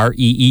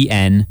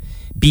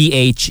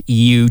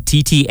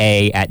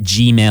BHUTTA at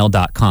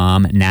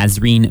gmail.com,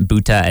 Nazreen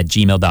Bhutta at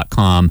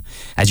gmail.com.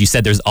 As you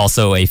said, there's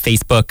also a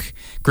Facebook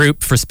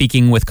group for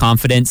Speaking with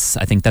Confidence.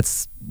 I think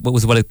that's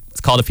what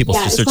it's called if people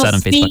search that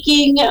on Facebook.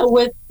 Speaking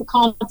with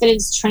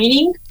Confidence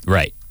Training.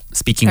 Right.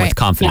 Speaking with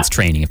Confidence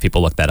Training, if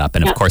people look that up.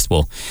 And of course,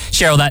 we'll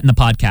share all that in the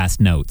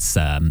podcast notes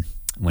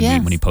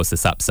when we post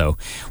this up. So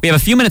we have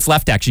a few minutes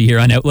left actually here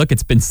on Outlook.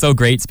 It's been so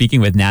great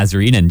speaking with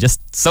Nazreen, and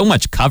just so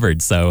much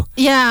covered. So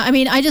yeah, I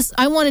mean,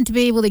 I wanted to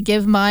be able to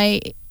give my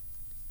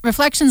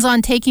reflections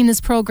on taking this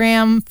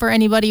program for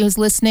anybody who's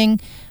listening,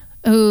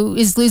 who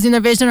is losing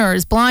their vision or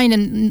is blind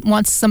and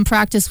wants some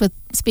practice with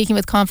speaking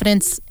with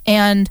confidence.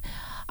 And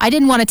I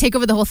didn't want to take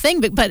over the whole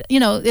thing, but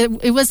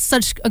it was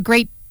such a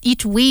great,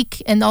 each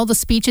week, and all the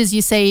speeches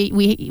you say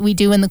we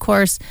do in the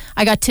course,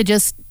 I got to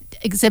just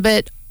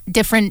exhibit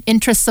different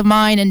interests of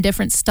mine and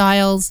different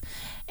styles.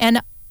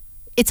 And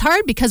it's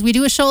hard because we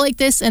do a show like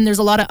this, and there's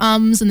a lot of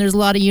ums and there's a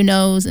lot of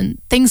knows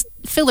and things,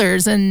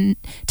 fillers, and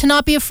to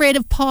not be afraid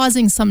of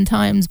pausing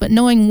sometimes, but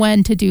knowing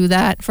when to do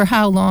that, for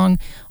how long.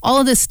 All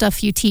of this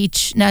stuff you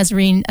teach,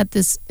 Nazreen,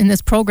 in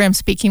this program,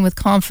 Speaking with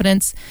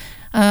Confidence.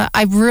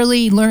 I've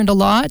really learned a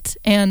lot,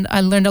 and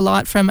I learned a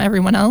lot from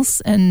everyone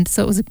else, and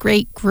so it was a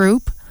great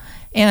group,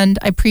 and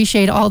I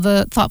appreciate all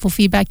the thoughtful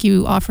feedback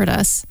you offered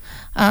us.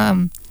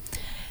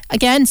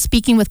 Again,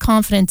 Speaking with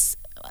Confidence.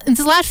 In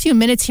the last few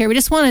minutes here, we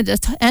just wanted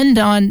to end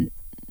on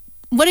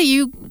what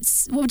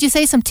would you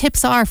say some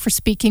tips are for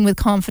speaking with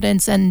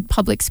confidence and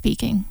public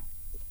speaking?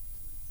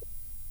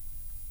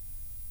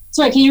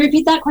 Sorry, can you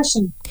repeat that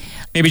question?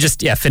 Maybe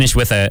just finish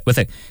with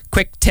a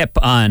quick tip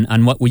on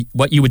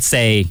what you would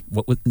say.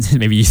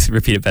 Maybe you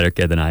repeat it better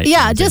than I.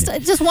 Yeah,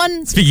 just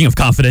one. Speaking of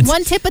confidence,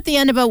 one tip at the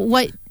end about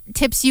what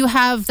tips you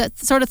have, that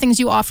sort of things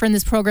you offer in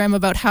this program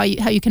about how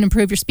you can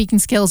improve your speaking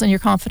skills and your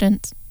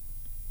confidence.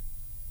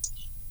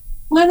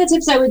 One of the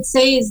tips I would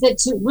say is that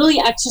to really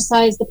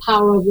exercise the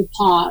power of the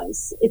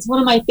pause. It's one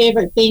of my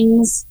favorite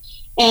things.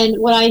 And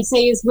what I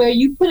say is where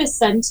you put in a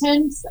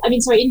sentence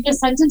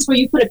where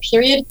you put a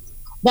period,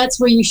 that's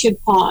where you should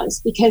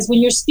pause. Because when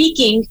you're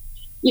speaking,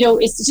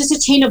 it's just a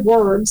chain of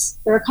words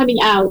that are coming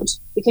out.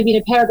 It could be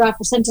in a paragraph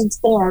or sentence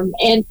form.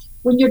 And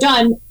when you're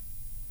done,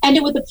 end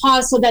it with a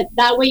pause, so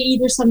that way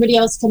either somebody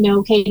else can know,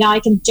 okay, now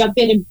I can jump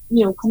in and,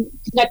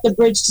 connect the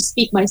bridge to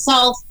speak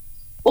myself,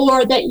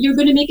 or that you're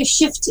going to make a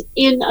shift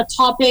in a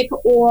topic,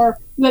 or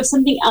you have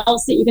something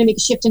else that you're going to make a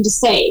shift in to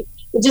say.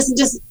 It doesn't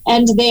just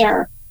end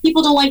there.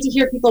 People don't like to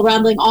hear people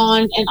rambling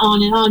on and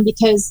on and on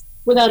because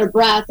without a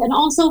breath. And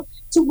also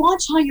to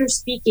watch how you're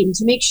speaking,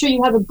 to make sure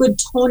you have a good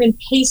tone and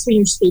pace when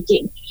you're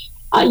speaking.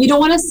 You don't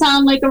want to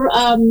sound like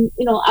Alvin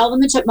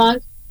the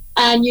Chipmunk,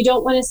 and you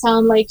don't want to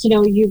sound like,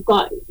 you've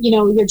got,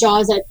 your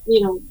jaw's at,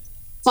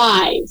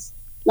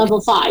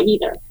 level 5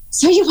 either.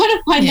 So you want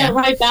to find that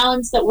right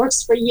balance that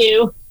works for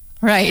you.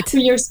 Right. For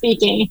your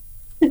speaking.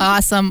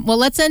 Awesome. Well,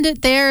 let's end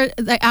it there.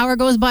 The hour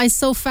goes by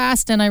so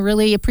fast, and I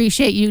really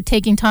appreciate you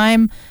taking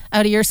time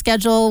out of your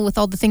schedule with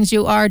all the things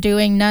you are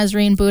doing.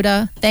 Nazreen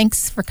Bhutta,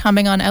 thanks for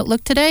coming on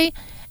Outlook today.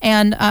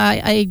 And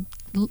I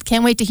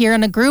can't wait to hear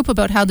in a group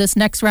about how this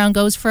next round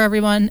goes for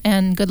everyone,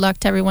 and good luck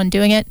to everyone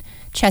doing it.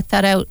 Check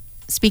that out.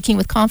 Speaking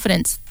with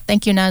Confidence.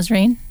 Thank you,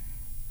 Nazreen.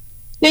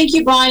 Thank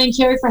you, Brian and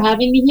Carrie, for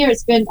having me here.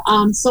 It's been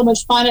so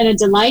much fun and a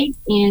delight.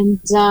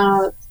 And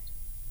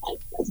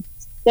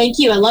thank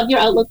you. I love your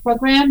Outlook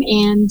program,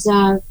 and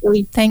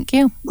really thank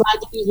you.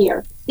 Glad to be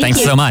here.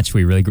 Thanks so much.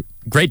 We really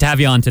great to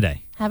have you on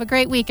today. Have a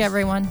great week,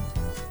 everyone.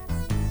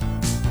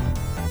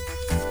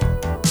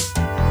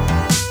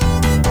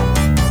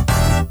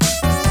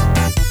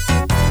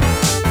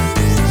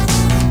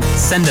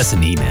 send us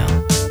an email,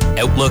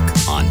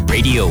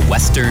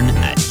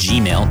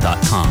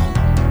 outlookOnRadioWestern@gmail.com.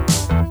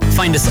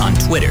 Find us on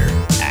Twitter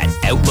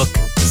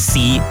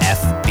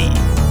 @OutlookCFB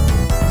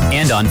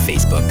and on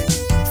Facebook,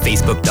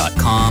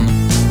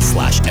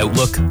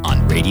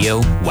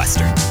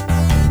 facebook.com/OutlookOnRadioWestern.